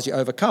improvise, you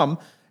overcome,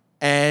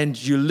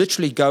 and you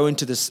literally go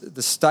into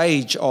the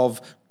stage of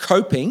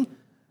coping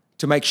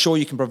to make sure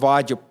you can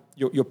provide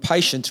your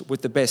patient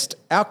with the best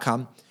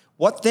outcome.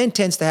 What then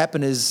tends to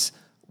happen is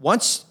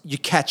once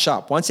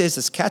there's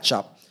this catch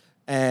up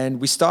and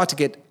we start to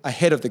get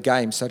ahead of the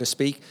game, so to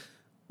speak,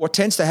 what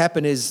tends to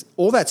happen is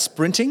all that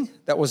sprinting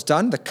that was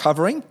done, the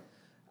covering,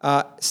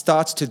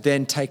 starts to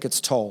then take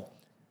its toll.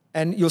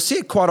 And you'll see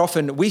it quite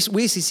often. We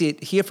see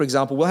it here, for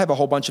example. We'll have a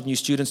whole bunch of new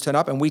students turn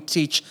up, and I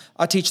teach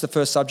the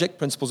first subject,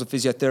 Principles of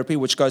Physiotherapy,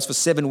 which goes for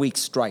 7 weeks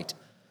straight.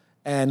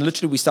 And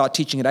literally we start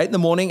teaching at 8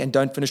 a.m. and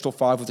don't finish till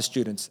 5 with the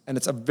students. And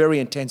it's a very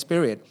intense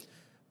period.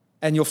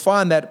 And you'll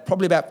find that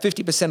probably about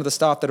 50% of the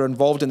staff that are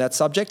involved in that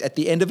subject, at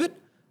the end of it,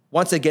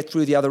 once they get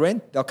through the other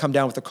end, they'll come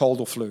down with a cold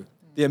or flu.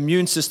 The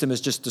immune system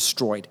is just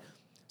destroyed.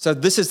 So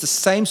this is the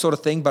same sort of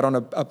thing, but on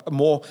a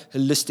more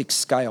holistic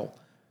scale.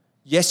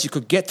 Yes, you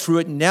could get through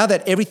it. Now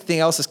that everything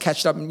else has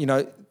catched up,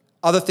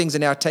 other things are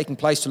now taking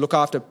place to look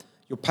after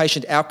your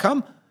patient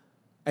outcome,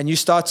 and you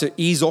start to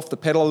ease off the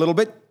pedal a little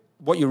bit,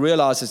 what you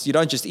realize is you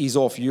don't just ease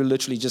off, you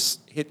literally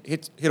just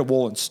hit a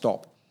wall and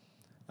stop.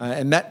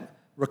 And that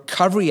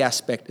recovery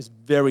aspect is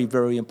very,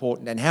 very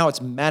important, and how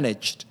it's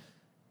managed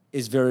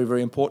is very,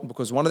 very important,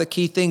 because one of the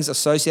key things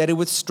associated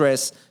with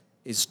stress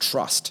is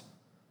trust.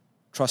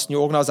 Trust in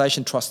your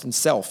organization, trust in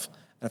self.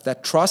 And if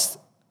that trust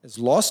is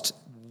lost,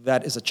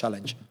 that is a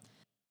challenge.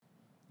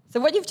 So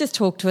what you've just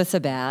talked to us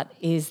about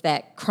is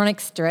that chronic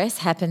stress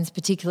happens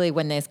particularly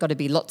when there's got to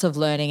be lots of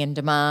learning and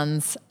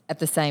demands at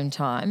the same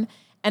time,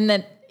 and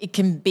that it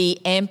can be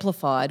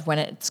amplified when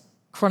it's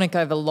chronic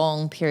over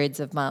long periods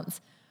of months.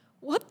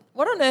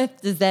 What on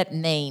earth does that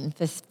mean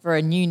for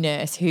a new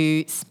nurse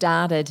who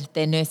started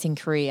their nursing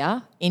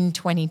career in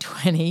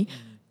 2020,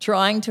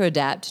 trying to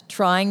adapt,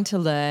 trying to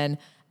learn,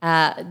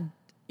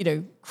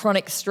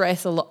 chronic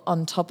stress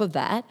on top of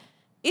that?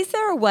 Is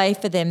there a way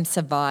for them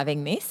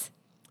surviving this?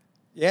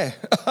 Yeah,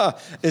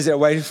 is there a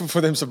way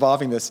for them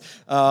surviving this?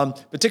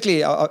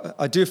 Particularly,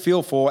 I do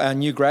feel for our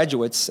new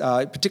graduates,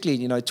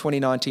 particularly,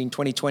 2019,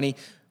 2020.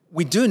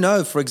 We do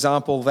know, for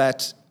example,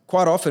 that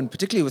quite often,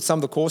 particularly with some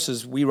of the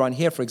courses we run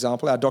here, for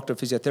example, our Doctor of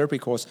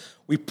Physiotherapy course,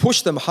 we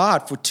push them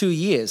hard for 2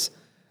 years.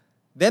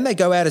 Then they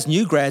go out as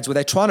new grads where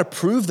they're trying to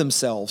prove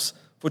themselves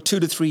for 2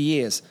 to 3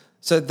 years.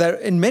 So they're,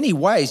 in many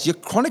ways, you're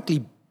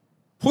chronically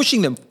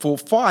pushing them for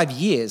 5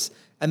 years,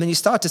 and then you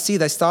start to see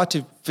they start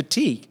to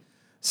fatigue.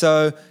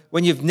 So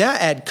when you've now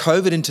add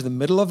COVID into the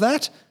middle of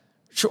that,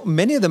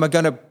 many of them are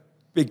going to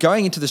be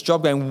going into this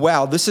job going,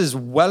 wow, this is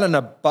well and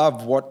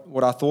above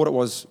what I thought it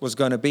was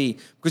going to be.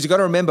 Because you've got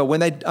to remember,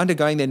 when they're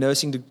undergoing their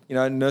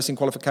nursing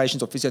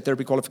qualifications or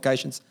physiotherapy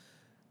qualifications,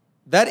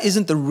 that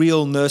isn't the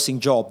real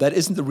nursing job. That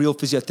isn't the real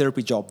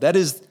physiotherapy job. That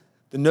is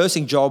the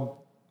nursing job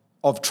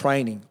of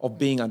training, of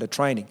being under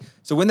training.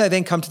 So when they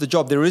then come to the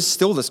job, there is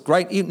still this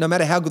great, no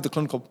matter how good the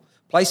clinical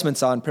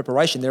placements are in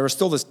preparation, there is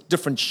still this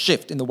different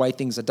shift in the way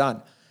things are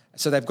done.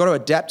 So they've got to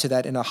adapt to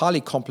that in a highly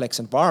complex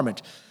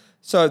environment.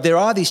 So there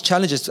are these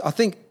challenges. I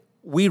think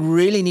we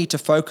really need to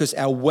focus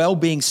our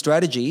well-being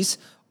strategies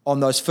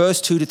on those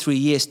first 2 to 3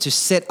 years to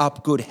set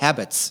up good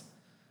habits.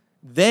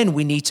 then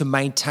we need to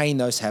maintain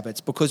those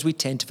habits because we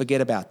tend to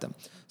forget about them.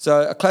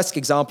 So a classic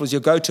example is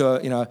you'll go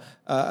to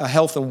a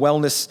health and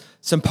wellness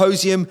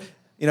symposium,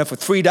 for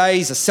 3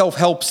 days, a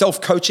self-help,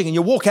 self-coaching, and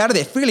you walk out of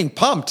there feeling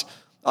pumped.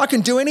 I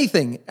can do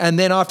anything. And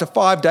then after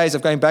 5 days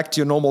of going back to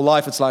your normal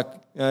life, it's like,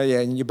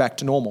 and you're back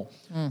to normal.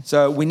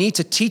 So we need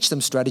to teach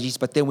them strategies,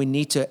 but then we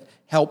need to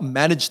help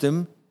manage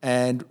them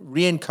and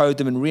re-encode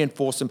them and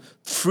reinforce them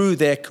through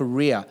their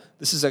career.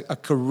 This is a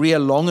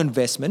career-long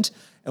investment,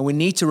 and we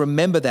need to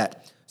remember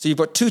that. So you've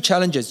got two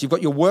challenges. You've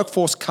got your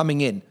workforce coming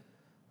in,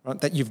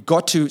 right, that you've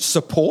got to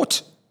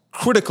support,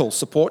 critical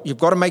support. You've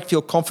got to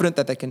feel confident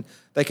that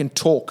they can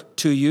talk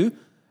to you,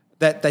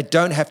 that they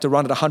don't have to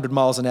run at 100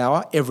 miles an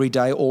hour every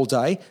day, all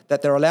day,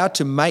 that they're allowed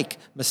to make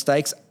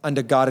mistakes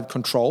under guided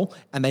control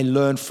and they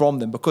learn from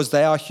them because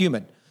they are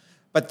human.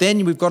 But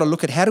then we've got to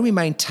look at how do we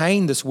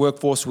maintain this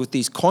workforce with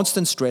these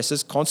constant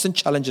stresses, constant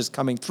challenges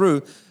coming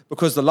through,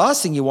 because the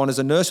last thing you want is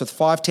a nurse with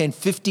 5, 10,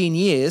 15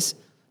 years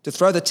to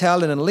throw the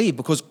towel in and leave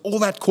because all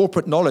that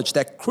corporate knowledge,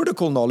 that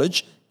critical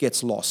knowledge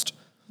gets lost.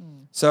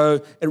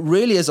 So it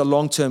really is a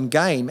long-term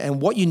game,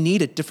 and what you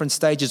need at different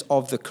stages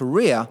of the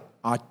career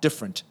are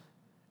different.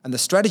 And the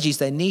strategies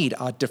they need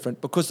are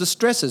different because the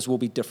stresses will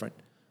be different.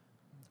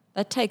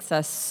 That takes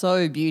us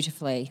so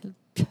beautifully,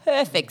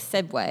 perfect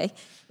segue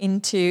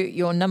into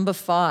your number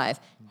 5.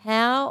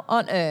 How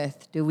on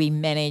earth do we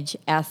manage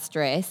our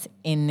stress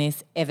in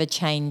this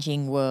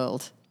ever-changing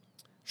world?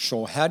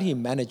 Sure. How do you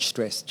manage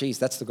stress? Geez,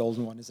 that's the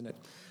golden one, isn't it?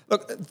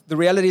 Look, the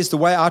reality is the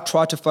way I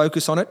try to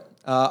focus on it,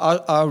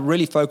 I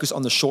really focus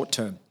on the short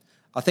term.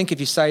 I think if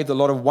you save a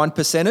lot of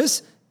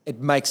 1%ers, it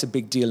makes a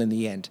big deal in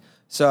the end.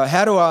 So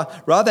how do I,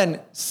 rather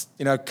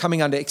than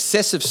coming under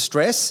excessive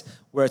stress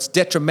where it's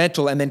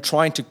detrimental and then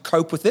trying to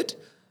cope with it,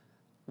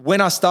 when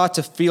I start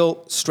to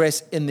feel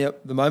stress in the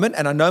moment,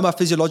 and I know my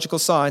physiological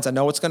signs, I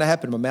know what's going to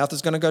happen. My mouth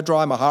is going to go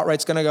dry, my heart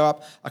rate's going to go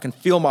up, I can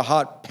feel my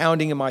heart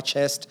pounding in my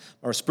chest,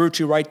 my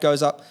respiratory rate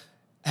goes up.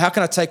 How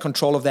can I take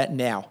control of that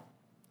now?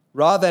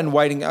 Rather than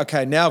waiting,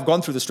 okay, now I've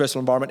gone through the stressful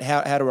environment,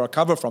 how do I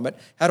recover from it?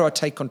 How do I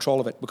take control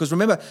of it? Because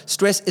remember,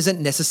 stress isn't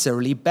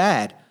necessarily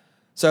bad.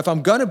 So if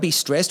I'm going to be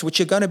stressed, which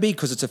you're going to be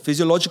because it's a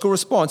physiological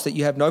response that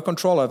you have no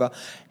control over,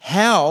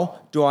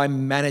 how do I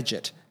manage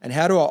it? And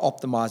how do I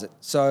optimize it?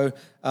 So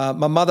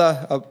my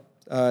mother,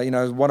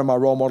 one of my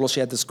role models,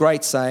 she had this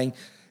great saying,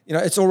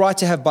 it's all right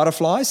to have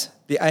butterflies.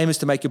 The aim is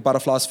to make your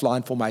butterflies fly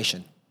in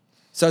formation.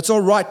 So it's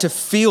all right to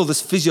feel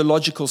this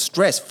physiological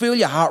stress. Feel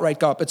your heart rate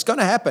go up. It's going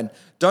to happen.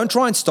 Don't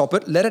try and stop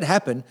it. Let it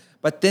happen.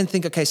 But then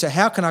think, okay, so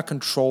how can I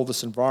control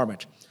this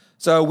environment?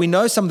 So we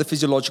know some of the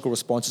physiological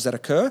responses that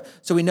occur.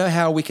 So we know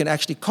how we can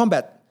actually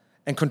combat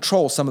and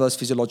control some of those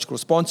physiological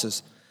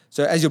responses.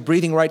 So as your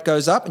breathing rate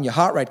goes up and your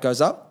heart rate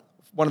goes up,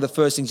 one of the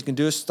first things you can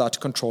do is start to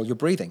control your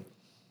breathing.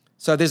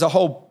 So there's a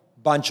whole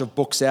bunch of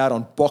books out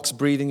on box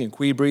breathing and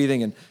queer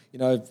breathing and,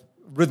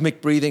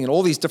 rhythmic breathing and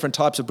all these different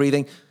types of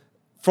breathing.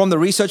 From the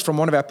research from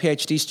one of our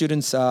PhD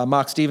students,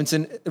 Mark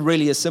Stevenson, it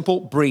really is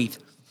simple. Breathe.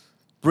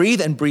 Breathe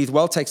and breathe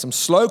well. Take some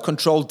slow,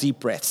 controlled, deep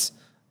breaths.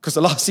 Because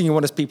the last thing you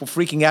want is people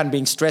freaking out and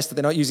being stressed that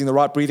they're not using the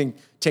right breathing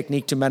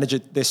technique to manage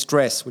their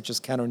stress, which is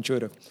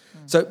counterintuitive.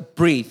 So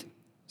breathe.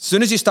 As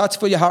soon as you start to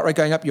feel your heart rate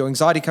going up, your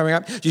anxiety coming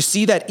up, you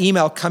see that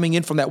email coming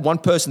in from that one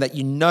person that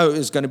you know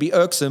is going to be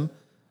irksome,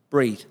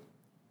 breathe.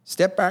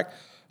 Step back,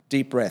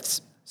 deep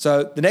breaths.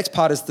 So the next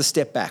part is the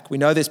step back. We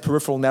know there's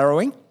peripheral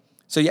narrowing.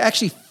 So you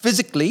actually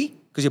physically,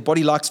 because your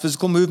body likes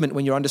physical movement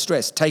when you're under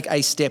stress, take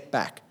a step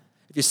back.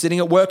 If you're sitting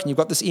at work and you've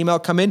got this email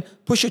come in,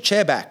 push your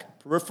chair back.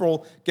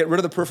 Get rid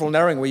of the peripheral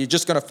narrowing where you're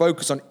just going to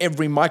focus on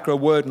every micro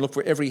word and look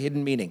for every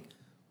hidden meaning.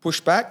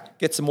 Push back,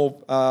 get some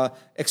more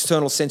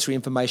external sensory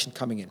information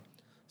coming in.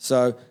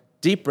 So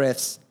deep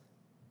breaths,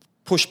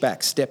 push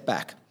back, step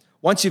back.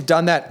 Once you've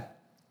done that,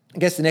 I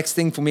guess the next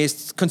thing for me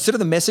is consider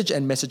the message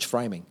and message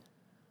framing.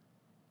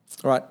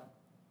 All right,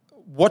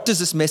 what does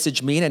this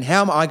message mean and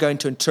how am I going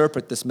to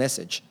interpret this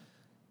message?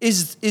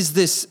 Is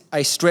this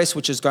a stress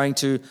which is going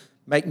to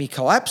make me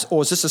collapse,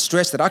 or is this a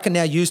stress that I can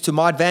now use to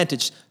my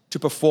advantage to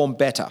perform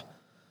better?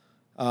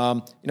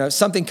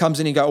 Something comes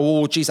in and you go,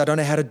 oh, geez, I don't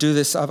know how to do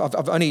this.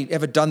 I've only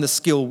ever done the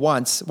skill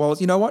once. Well,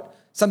 you know what?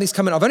 Something's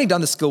coming. I've only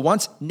done the skill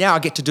once. Now I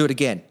get to do it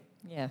again.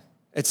 Yeah.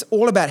 It's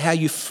all about how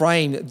you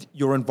frame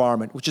your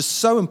environment, which is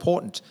so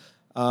important.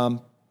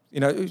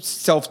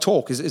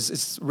 Self-talk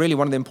is really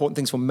one of the important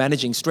things for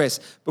managing stress,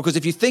 because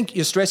if you think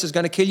your stress is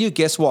going to kill you,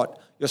 guess what?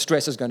 Your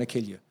stress is going to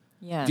kill you.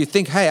 Yeah. If you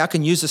think, hey, I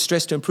can use the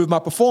stress to improve my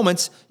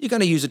performance, you're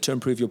going to use it to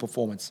improve your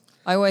performance.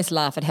 I always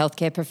laugh at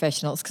healthcare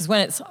professionals because when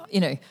it's,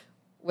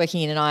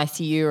 working in an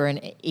ICU or an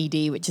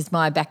ED, which is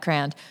my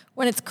background,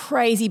 when it's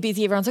crazy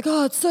busy, everyone's like,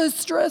 oh, it's so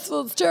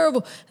stressful, it's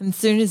terrible. And as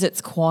soon as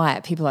it's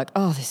quiet, people are like,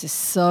 oh, this is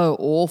so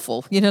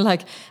awful.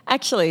 Like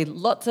actually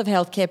lots of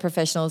healthcare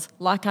professionals,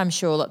 like I'm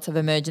sure lots of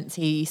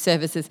emergency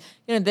services,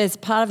 there's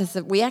part of us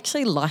that we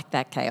actually like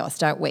that chaos,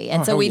 don't we?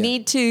 And so we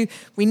need to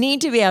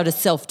be able to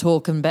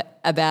self-talk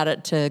about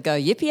it to go,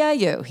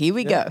 yippee-yi-yo, here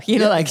we go.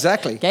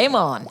 Exactly. Game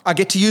on. I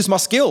get to use my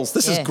skills.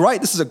 This is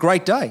great. This is a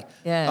great day.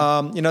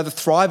 Yeah. The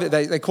thrive,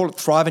 they call it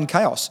thrive in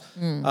chaos,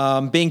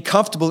 being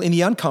comfortable in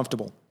the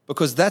uncomfortable,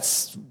 because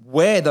that's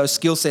where those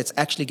skill sets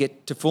actually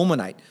get to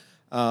fulminate.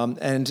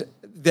 And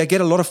they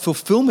get a lot of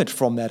fulfillment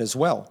from that as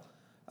well.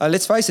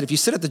 Let's face it, if you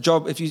sit at the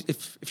job,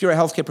 if you're a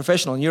healthcare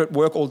professional and you're at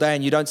work all day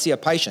and you don't see a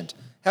patient,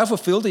 how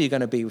fulfilled are you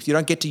going to be if you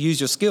don't get to use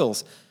your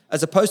skills,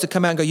 as opposed to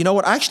come out and go, you know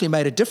what, I actually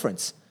made a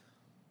difference.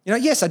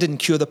 Yes, I didn't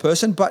cure the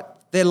person,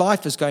 but their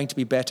life is going to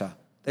be better.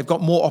 They've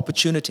got more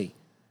opportunity.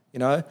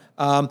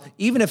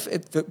 Even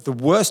if the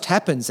worst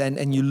happens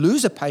and you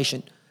lose a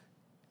patient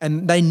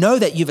and they know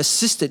that you've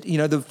assisted,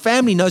 the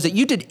family knows that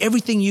you did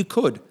everything you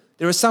could.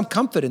 There is some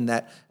comfort in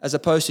that, as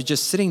opposed to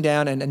just sitting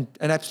down and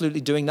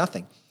absolutely doing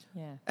nothing.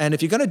 Yeah. And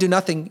if you're going to do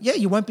nothing,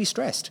 you won't be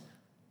stressed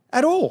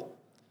at all.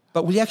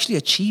 But will you actually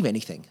achieve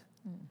anything?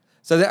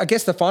 So I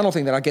guess the final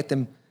thing that I get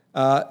them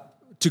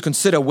to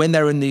consider when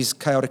they're in these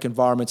chaotic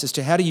environments is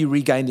to how do you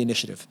regain the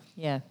initiative?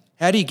 Yeah.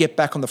 How do you get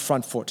back on the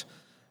front foot?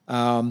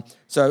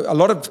 So a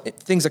lot of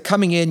things are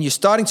coming in. You're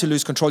starting to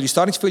lose control. You're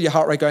starting to feel your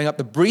heart rate going up.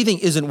 The breathing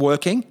isn't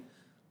working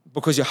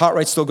because your heart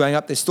rate's still going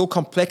up. There's still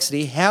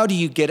complexity. How do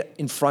you get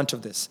in front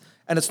of this?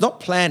 And it's not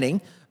planning,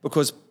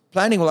 because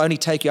planning will only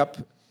take you up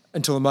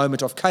until the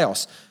moment of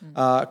chaos.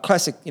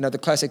 The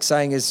classic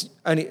saying is,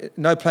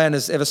 no plan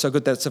is ever so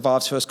good that it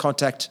survives first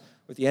contact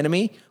with the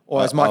enemy.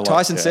 Or as Mike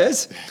Tyson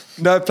says,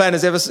 no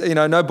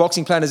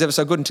boxing plan is ever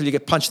so good until you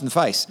get punched in the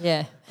face.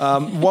 Yeah.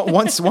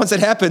 Once it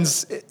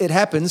happens, it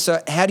happens.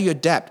 So how do you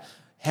adapt?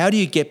 How do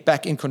you get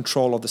back in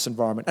control of this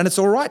environment? And it's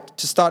all right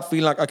to start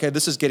feeling like, okay,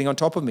 this is getting on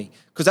top of me,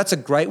 because that's a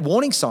great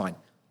warning sign.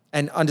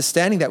 And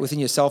understanding that within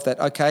yourself that,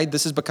 okay,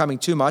 this is becoming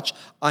too much.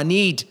 I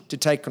need to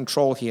take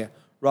control here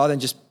rather than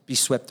just be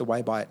swept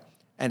away by it.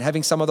 And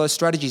having some of those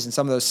strategies and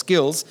some of those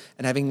skills,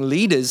 and having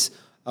leaders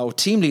or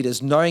team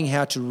leaders knowing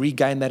how to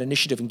regain that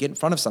initiative and get in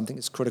front of something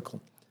is critical.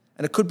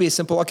 And it could be as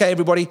simple, okay,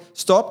 everybody,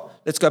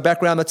 stop. Let's go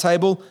back around the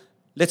table.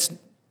 Let's,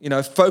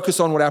 focus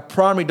on what our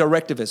primary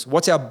directive is.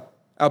 What's our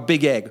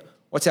big egg?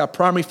 What's our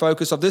primary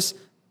focus of this?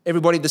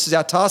 Everybody, this is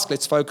our task.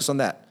 Let's focus on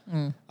that.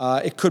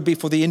 It could be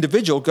for the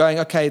individual going,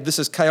 okay, this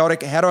is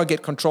chaotic. How do I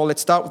get control?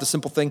 Let's start with a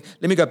simple thing.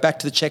 Let me go back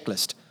to the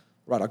checklist.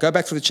 Right, I'll go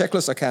back through the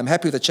checklist. Okay, I'm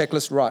happy with the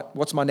checklist. Right,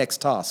 what's my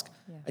next task?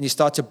 Yeah. And you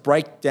start to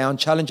break down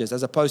challenges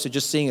as opposed to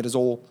just seeing it as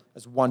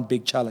one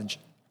big challenge.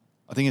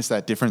 I think it's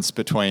that difference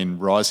between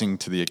rising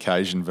to the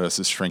occasion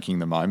versus shrinking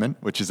the moment,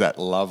 which is that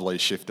lovely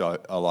shift I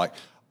like.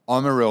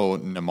 I'm a real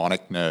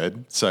mnemonic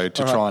nerd, so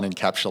to try and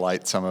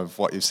encapsulate some of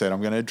what you've said, I'm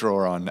going to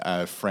draw on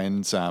a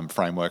friend's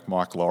framework,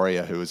 Mike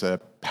Laurier, who was a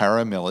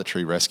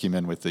paramilitary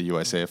rescueman with the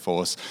US Air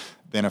Force,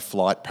 then a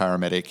flight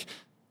paramedic,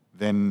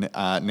 then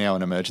now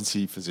an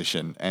emergency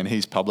physician, and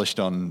he's published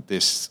on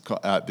this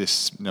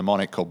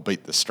mnemonic called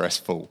Beat the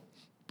Stressful.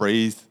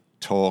 Breathe,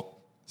 talk,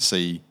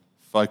 see,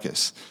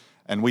 focus.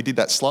 And we did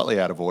that slightly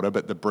out of order,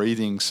 but the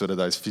breathing, sort of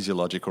those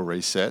physiological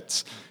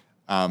resets,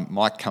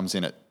 Mike comes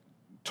in at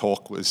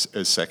talk was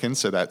as second,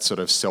 so that sort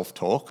of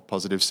self-talk,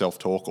 positive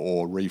self-talk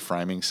or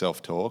reframing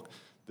self-talk.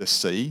 The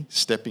C,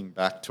 stepping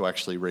back to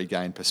actually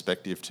regain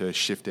perspective, to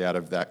shift out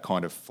of that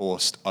kind of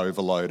forced,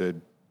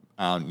 overloaded,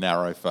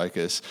 narrow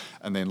focus.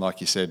 And then, like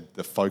you said,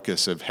 the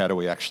focus of how do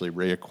we actually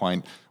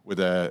reacquaint with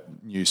a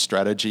new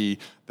strategy.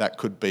 That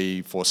could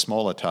be for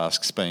smaller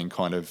tasks being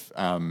kind of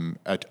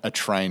a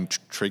trained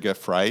trigger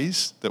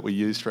phrase that we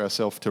use for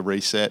ourselves to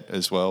reset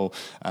as well.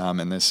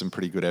 And there's some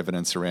pretty good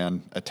evidence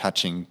around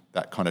attaching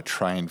that kind of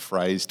trained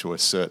phrase to a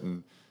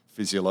certain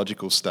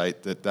physiological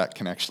state that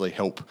can actually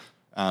help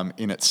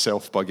in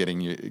itself by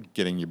getting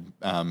your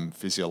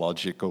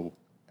physiological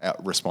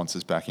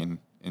responses back in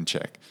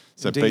check.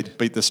 So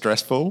beat the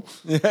stressful.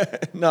 Yeah,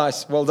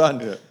 nice. Well done.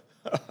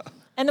 Yeah.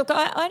 And look,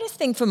 I just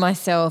think for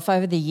myself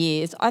over the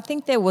years, I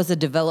think there was a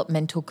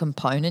developmental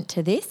component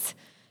to this.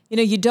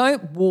 You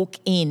don't walk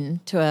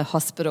into a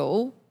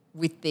hospital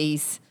with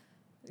these,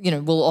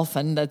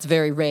 often that's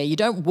very rare. You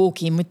don't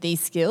walk in with these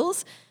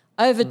skills.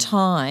 Over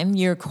time,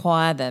 you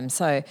acquire them.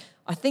 So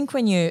I think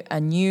when you're a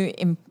new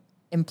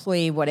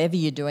employee, whatever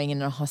you're doing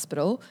in a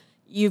hospital,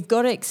 you've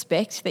got to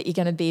expect that you're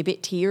going to be a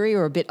bit teary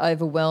or a bit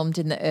overwhelmed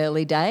in the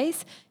early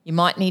days. You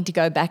might need to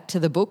go back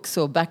to the books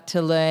or back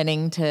to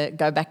learning, to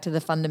go back to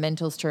the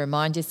fundamentals to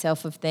remind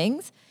yourself of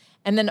things.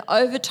 And then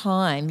over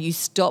time, you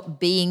stop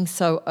being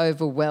so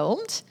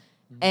overwhelmed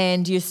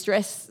and your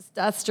stress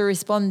starts to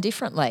respond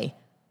differently.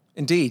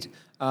 Indeed.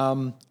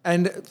 And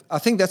I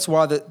think that's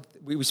why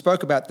we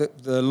spoke about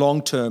the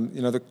long term,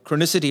 the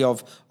chronicity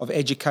of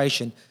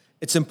education.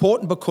 It's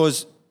important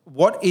because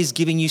what is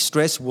giving you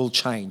stress will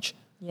change.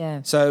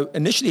 Yeah. So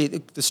initially,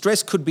 the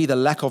stress could be the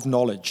lack of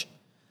knowledge.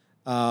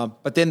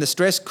 But then the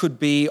stress could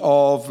be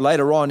of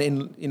later on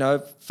in,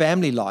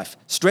 family life.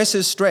 Stress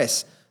is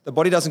stress. The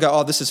body doesn't go,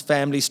 oh, this is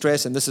family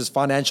stress and this is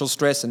financial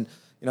stress, and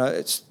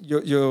it's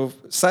your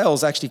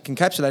cells actually can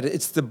encapsulate it.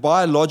 It's the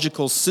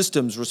biological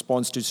system's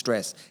response to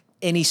stress,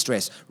 any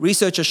stress.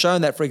 Research has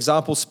shown that, for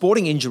example,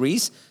 sporting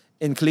injuries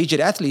in collegiate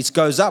athletes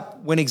goes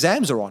up when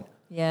exams are on.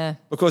 Yeah.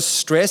 Because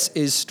stress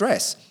is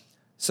stress.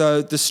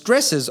 So the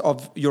stresses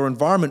of your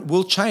environment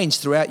will change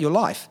throughout your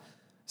life.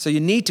 So you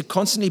need to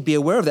constantly be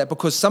aware of that,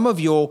 because some of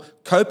your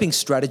coping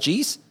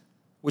strategies,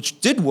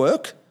 which did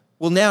work,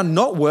 will now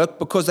not work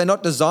because they're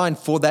not designed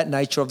for that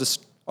nature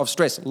of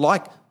stress,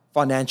 like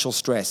financial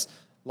stress,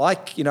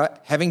 like,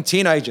 having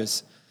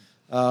teenagers,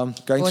 going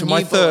or through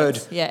my third,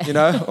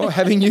 or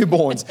having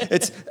newborns.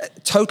 It's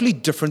totally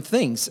different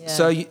things. Yeah.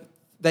 So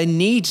they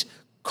need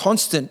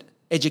constant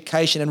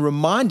education and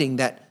reminding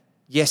that,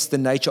 yes, the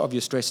nature of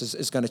your stress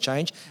is going to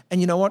change.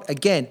 And you know what?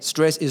 Again,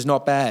 stress is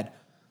not bad.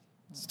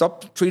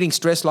 Stop treating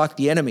stress like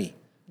the enemy.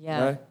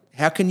 Yeah.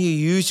 How can you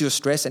use your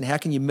stress and how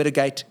can you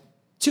mitigate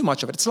too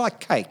much of it? It's like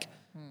cake,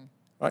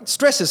 right?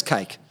 Stress is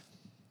cake.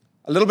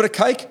 A little bit of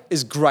cake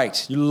is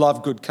great. You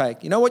love good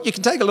cake. You know what? You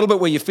can take a little bit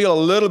where you feel a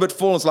little bit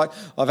full. It's like,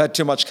 I've had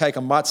too much cake. I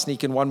might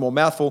sneak in one more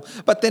mouthful.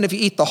 But then if you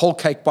eat the whole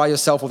cake by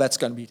yourself, well, that's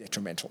going to be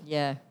detrimental.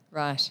 Yeah,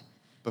 right.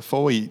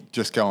 Before we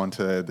just go on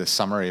to the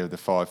summary of the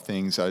 5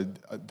 things,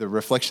 the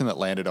reflection that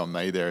landed on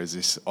me there is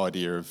this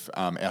idea of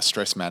our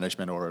stress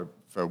management, or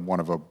for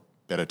want of a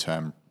better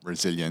term,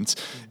 resilience,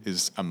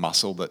 is a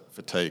muscle that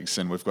fatigues,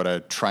 and we've got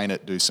to train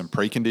it, do some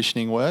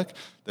preconditioning work.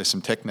 There's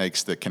some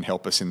techniques that can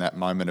help us in that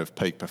moment of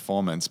peak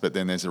performance, but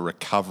then there's a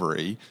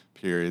recovery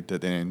period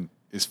that then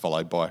is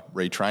followed by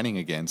retraining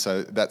again.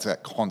 So that's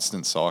that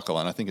constant cycle,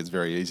 and I think it's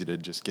very easy to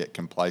just get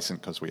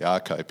complacent because we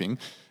are coping,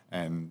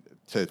 and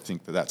to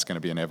think that that's going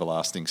to be an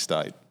everlasting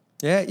state.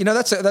 Yeah,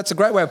 that's a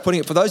great way of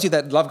putting it. For those of you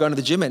that love going to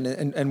the gym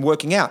and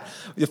working out,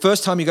 the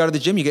first time you go to the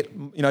gym, you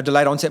get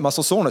delayed onset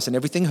muscle soreness and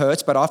everything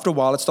hurts, but after a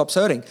while it stops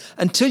hurting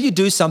until you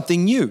do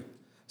something new.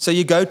 So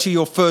you go to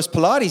your first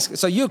Pilates.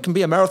 So you can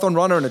be a marathon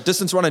runner and a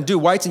distance runner and do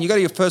weights, and you go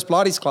to your first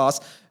Pilates class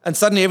and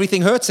suddenly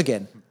everything hurts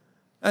again.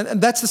 And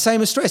that's the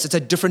same as stress. It's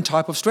a different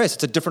type of stress.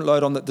 It's a different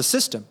load on the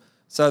system.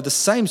 So the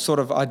same sort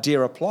of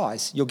idea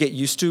applies. You'll get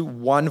used to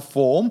one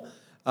form,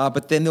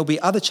 but then there'll be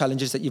other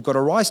challenges that you've got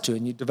to rise to,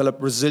 and you develop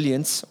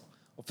resilience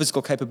or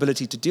physical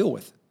capability to deal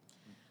with.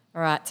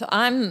 All right, so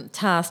I'm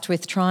tasked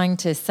with trying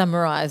to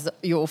summarise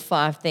your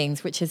 5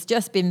 things, which has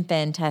just been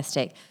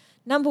fantastic.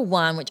 Number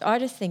 1, which I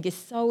just think is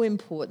so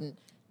important,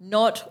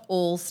 not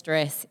all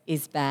stress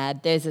is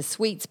bad. There's a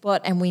sweet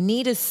spot, and we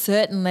need a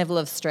certain level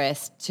of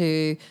stress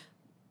to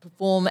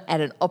perform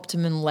at an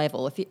optimum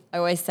level. I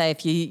always say,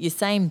 if you're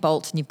Usain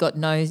Bolt and you've got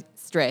no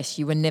stress,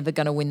 you were never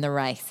going to win the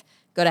race.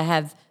 Got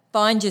to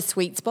find your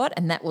sweet spot,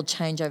 and that will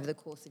change over the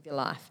course of your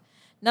life.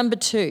 Number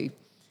 2,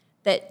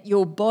 that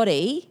your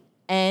body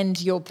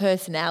and your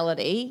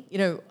personality,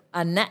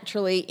 are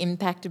naturally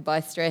impacted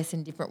by stress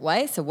in different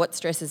ways. So what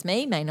stresses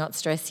me may not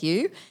stress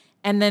you.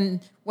 And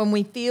then when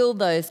we feel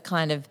those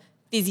kind of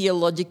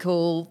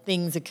physiological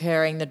things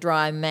occurring, the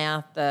dry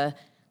mouth, the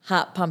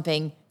heart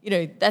pumping,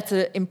 that's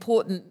an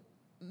important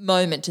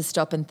moment to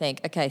stop and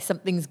think, okay,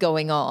 something's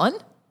going on.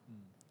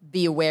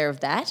 Be aware of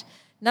that.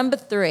 Number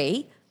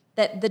 3,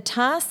 that the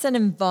tasks and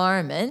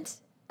environment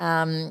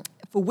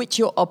for which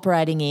you're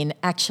operating in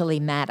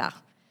actually matter.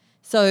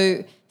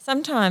 So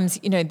sometimes,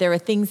 there are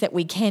things that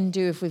we can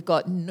do if we've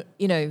got,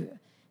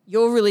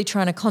 you're really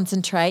trying to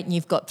concentrate and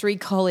you've got 3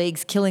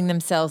 colleagues killing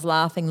themselves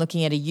laughing,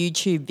 looking at a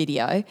YouTube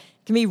video. It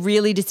can be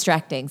really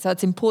distracting. So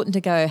it's important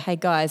to go, hey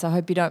guys, I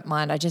hope you don't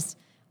mind.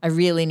 I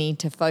really need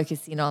to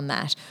focus in on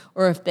that.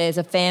 Or if there's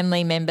a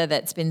family member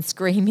that's been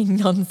screaming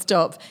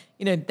nonstop,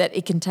 that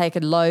it can take a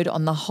load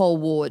on the whole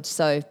ward.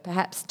 So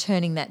perhaps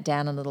turning that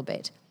down a little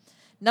bit.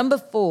 Number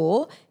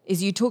 4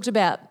 is you talked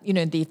about,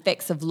 the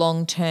effects of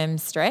long-term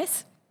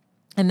stress,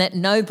 and that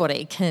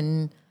nobody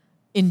can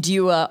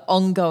endure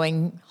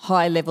ongoing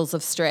high levels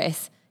of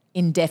stress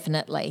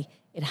indefinitely.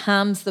 It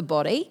harms the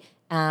body,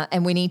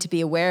 and we need to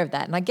be aware of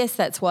that. And I guess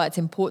that's why it's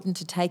important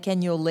to take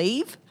annual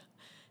leave,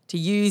 to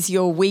use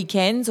your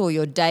weekends or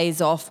your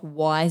days off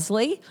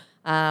wisely,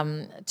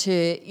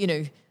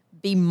 to,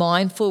 be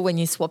mindful when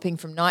you're swapping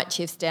from night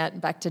shifts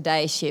back to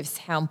day shifts,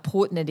 how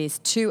important it is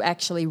to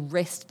actually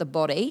rest the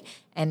body.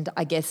 And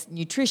I guess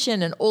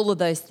nutrition and all of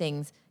those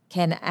things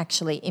can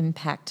actually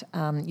impact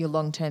your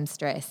long-term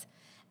stress.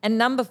 And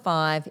number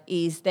 5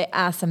 is there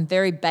are some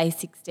very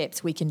basic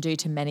steps we can do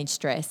to manage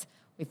stress.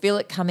 We feel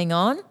it coming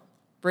on,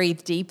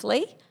 breathe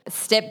deeply,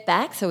 step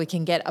back so we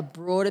can get a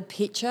broader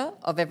picture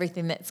of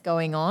everything that's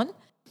going on.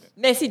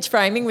 Message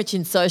framing, which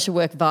in social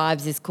work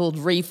vibes is called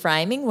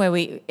reframing, where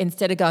we,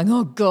 instead of going,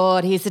 oh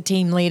God, here's a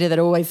team leader that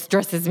always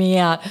stresses me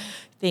out,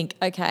 think,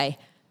 okay,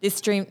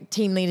 this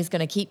team leader is going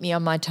to keep me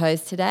on my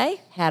toes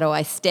today. How do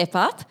I step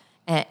up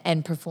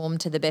and perform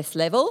to the best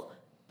level?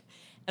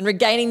 And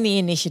regaining the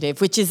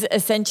initiative, which is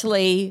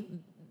essentially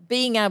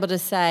being able to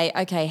say,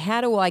 okay,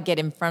 how do I get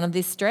in front of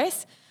this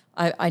stress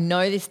I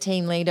know this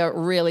team leader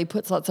really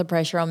puts lots of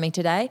pressure on me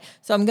today.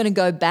 So I'm going to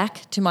go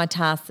back to my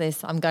task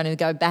list. I'm going to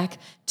go back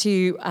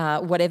to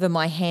whatever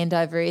my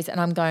handover is, and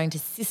I'm going to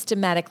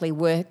systematically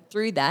work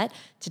through that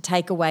to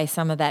take away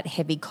some of that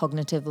heavy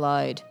cognitive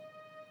load.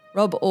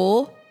 Rob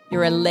Orr,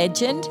 you're a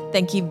legend.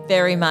 Thank you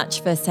very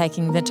much for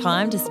taking the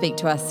time to speak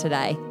to us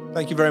today.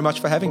 Thank you very much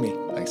for having me.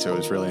 Thanks, it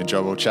was a really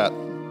enjoyable chat.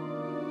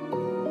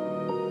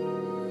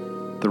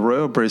 The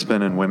Royal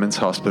Brisbane and Women's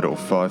Hospital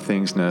 5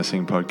 Things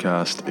Nursing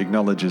podcast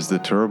acknowledges the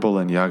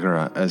Turrbal and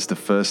Yagara as the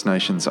First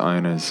Nations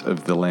owners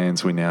of the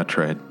lands we now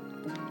tread.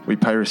 We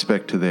pay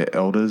respect to their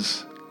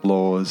elders,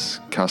 laws,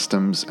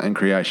 customs and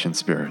creation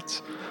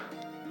spirits.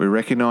 We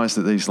recognise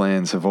that these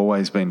lands have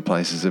always been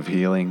places of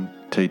healing,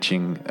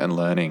 teaching and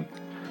learning.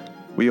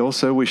 We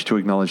also wish to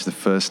acknowledge the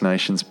First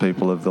Nations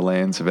people of the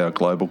lands of our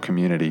global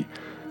community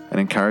and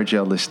encourage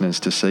our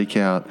listeners to seek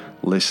out,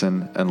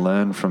 listen and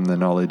learn from the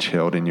knowledge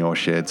held in your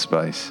shared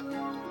space.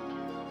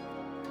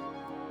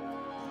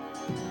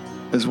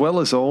 As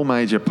well as all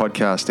major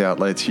podcast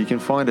outlets, you can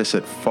find us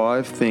at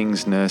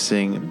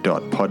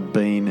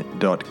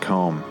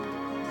 5thingsnursing.podbean.com.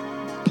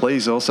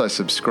 Please also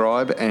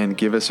subscribe and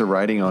give us a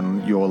rating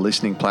on your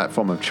listening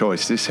platform of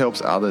choice. This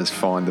helps others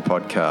find the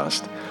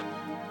podcast.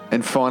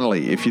 And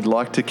finally, if you'd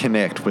like to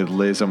connect with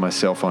Liz or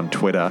myself on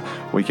Twitter,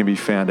 we can be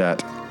found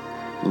at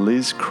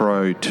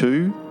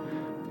LizCrow2,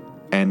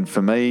 and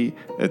for me,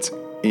 it's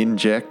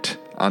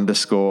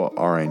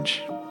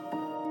inject_orange.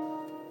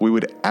 We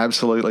would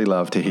absolutely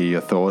love to hear your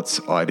thoughts,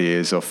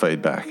 ideas, or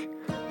feedback.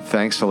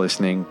 Thanks for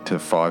listening to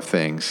 5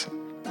 Things.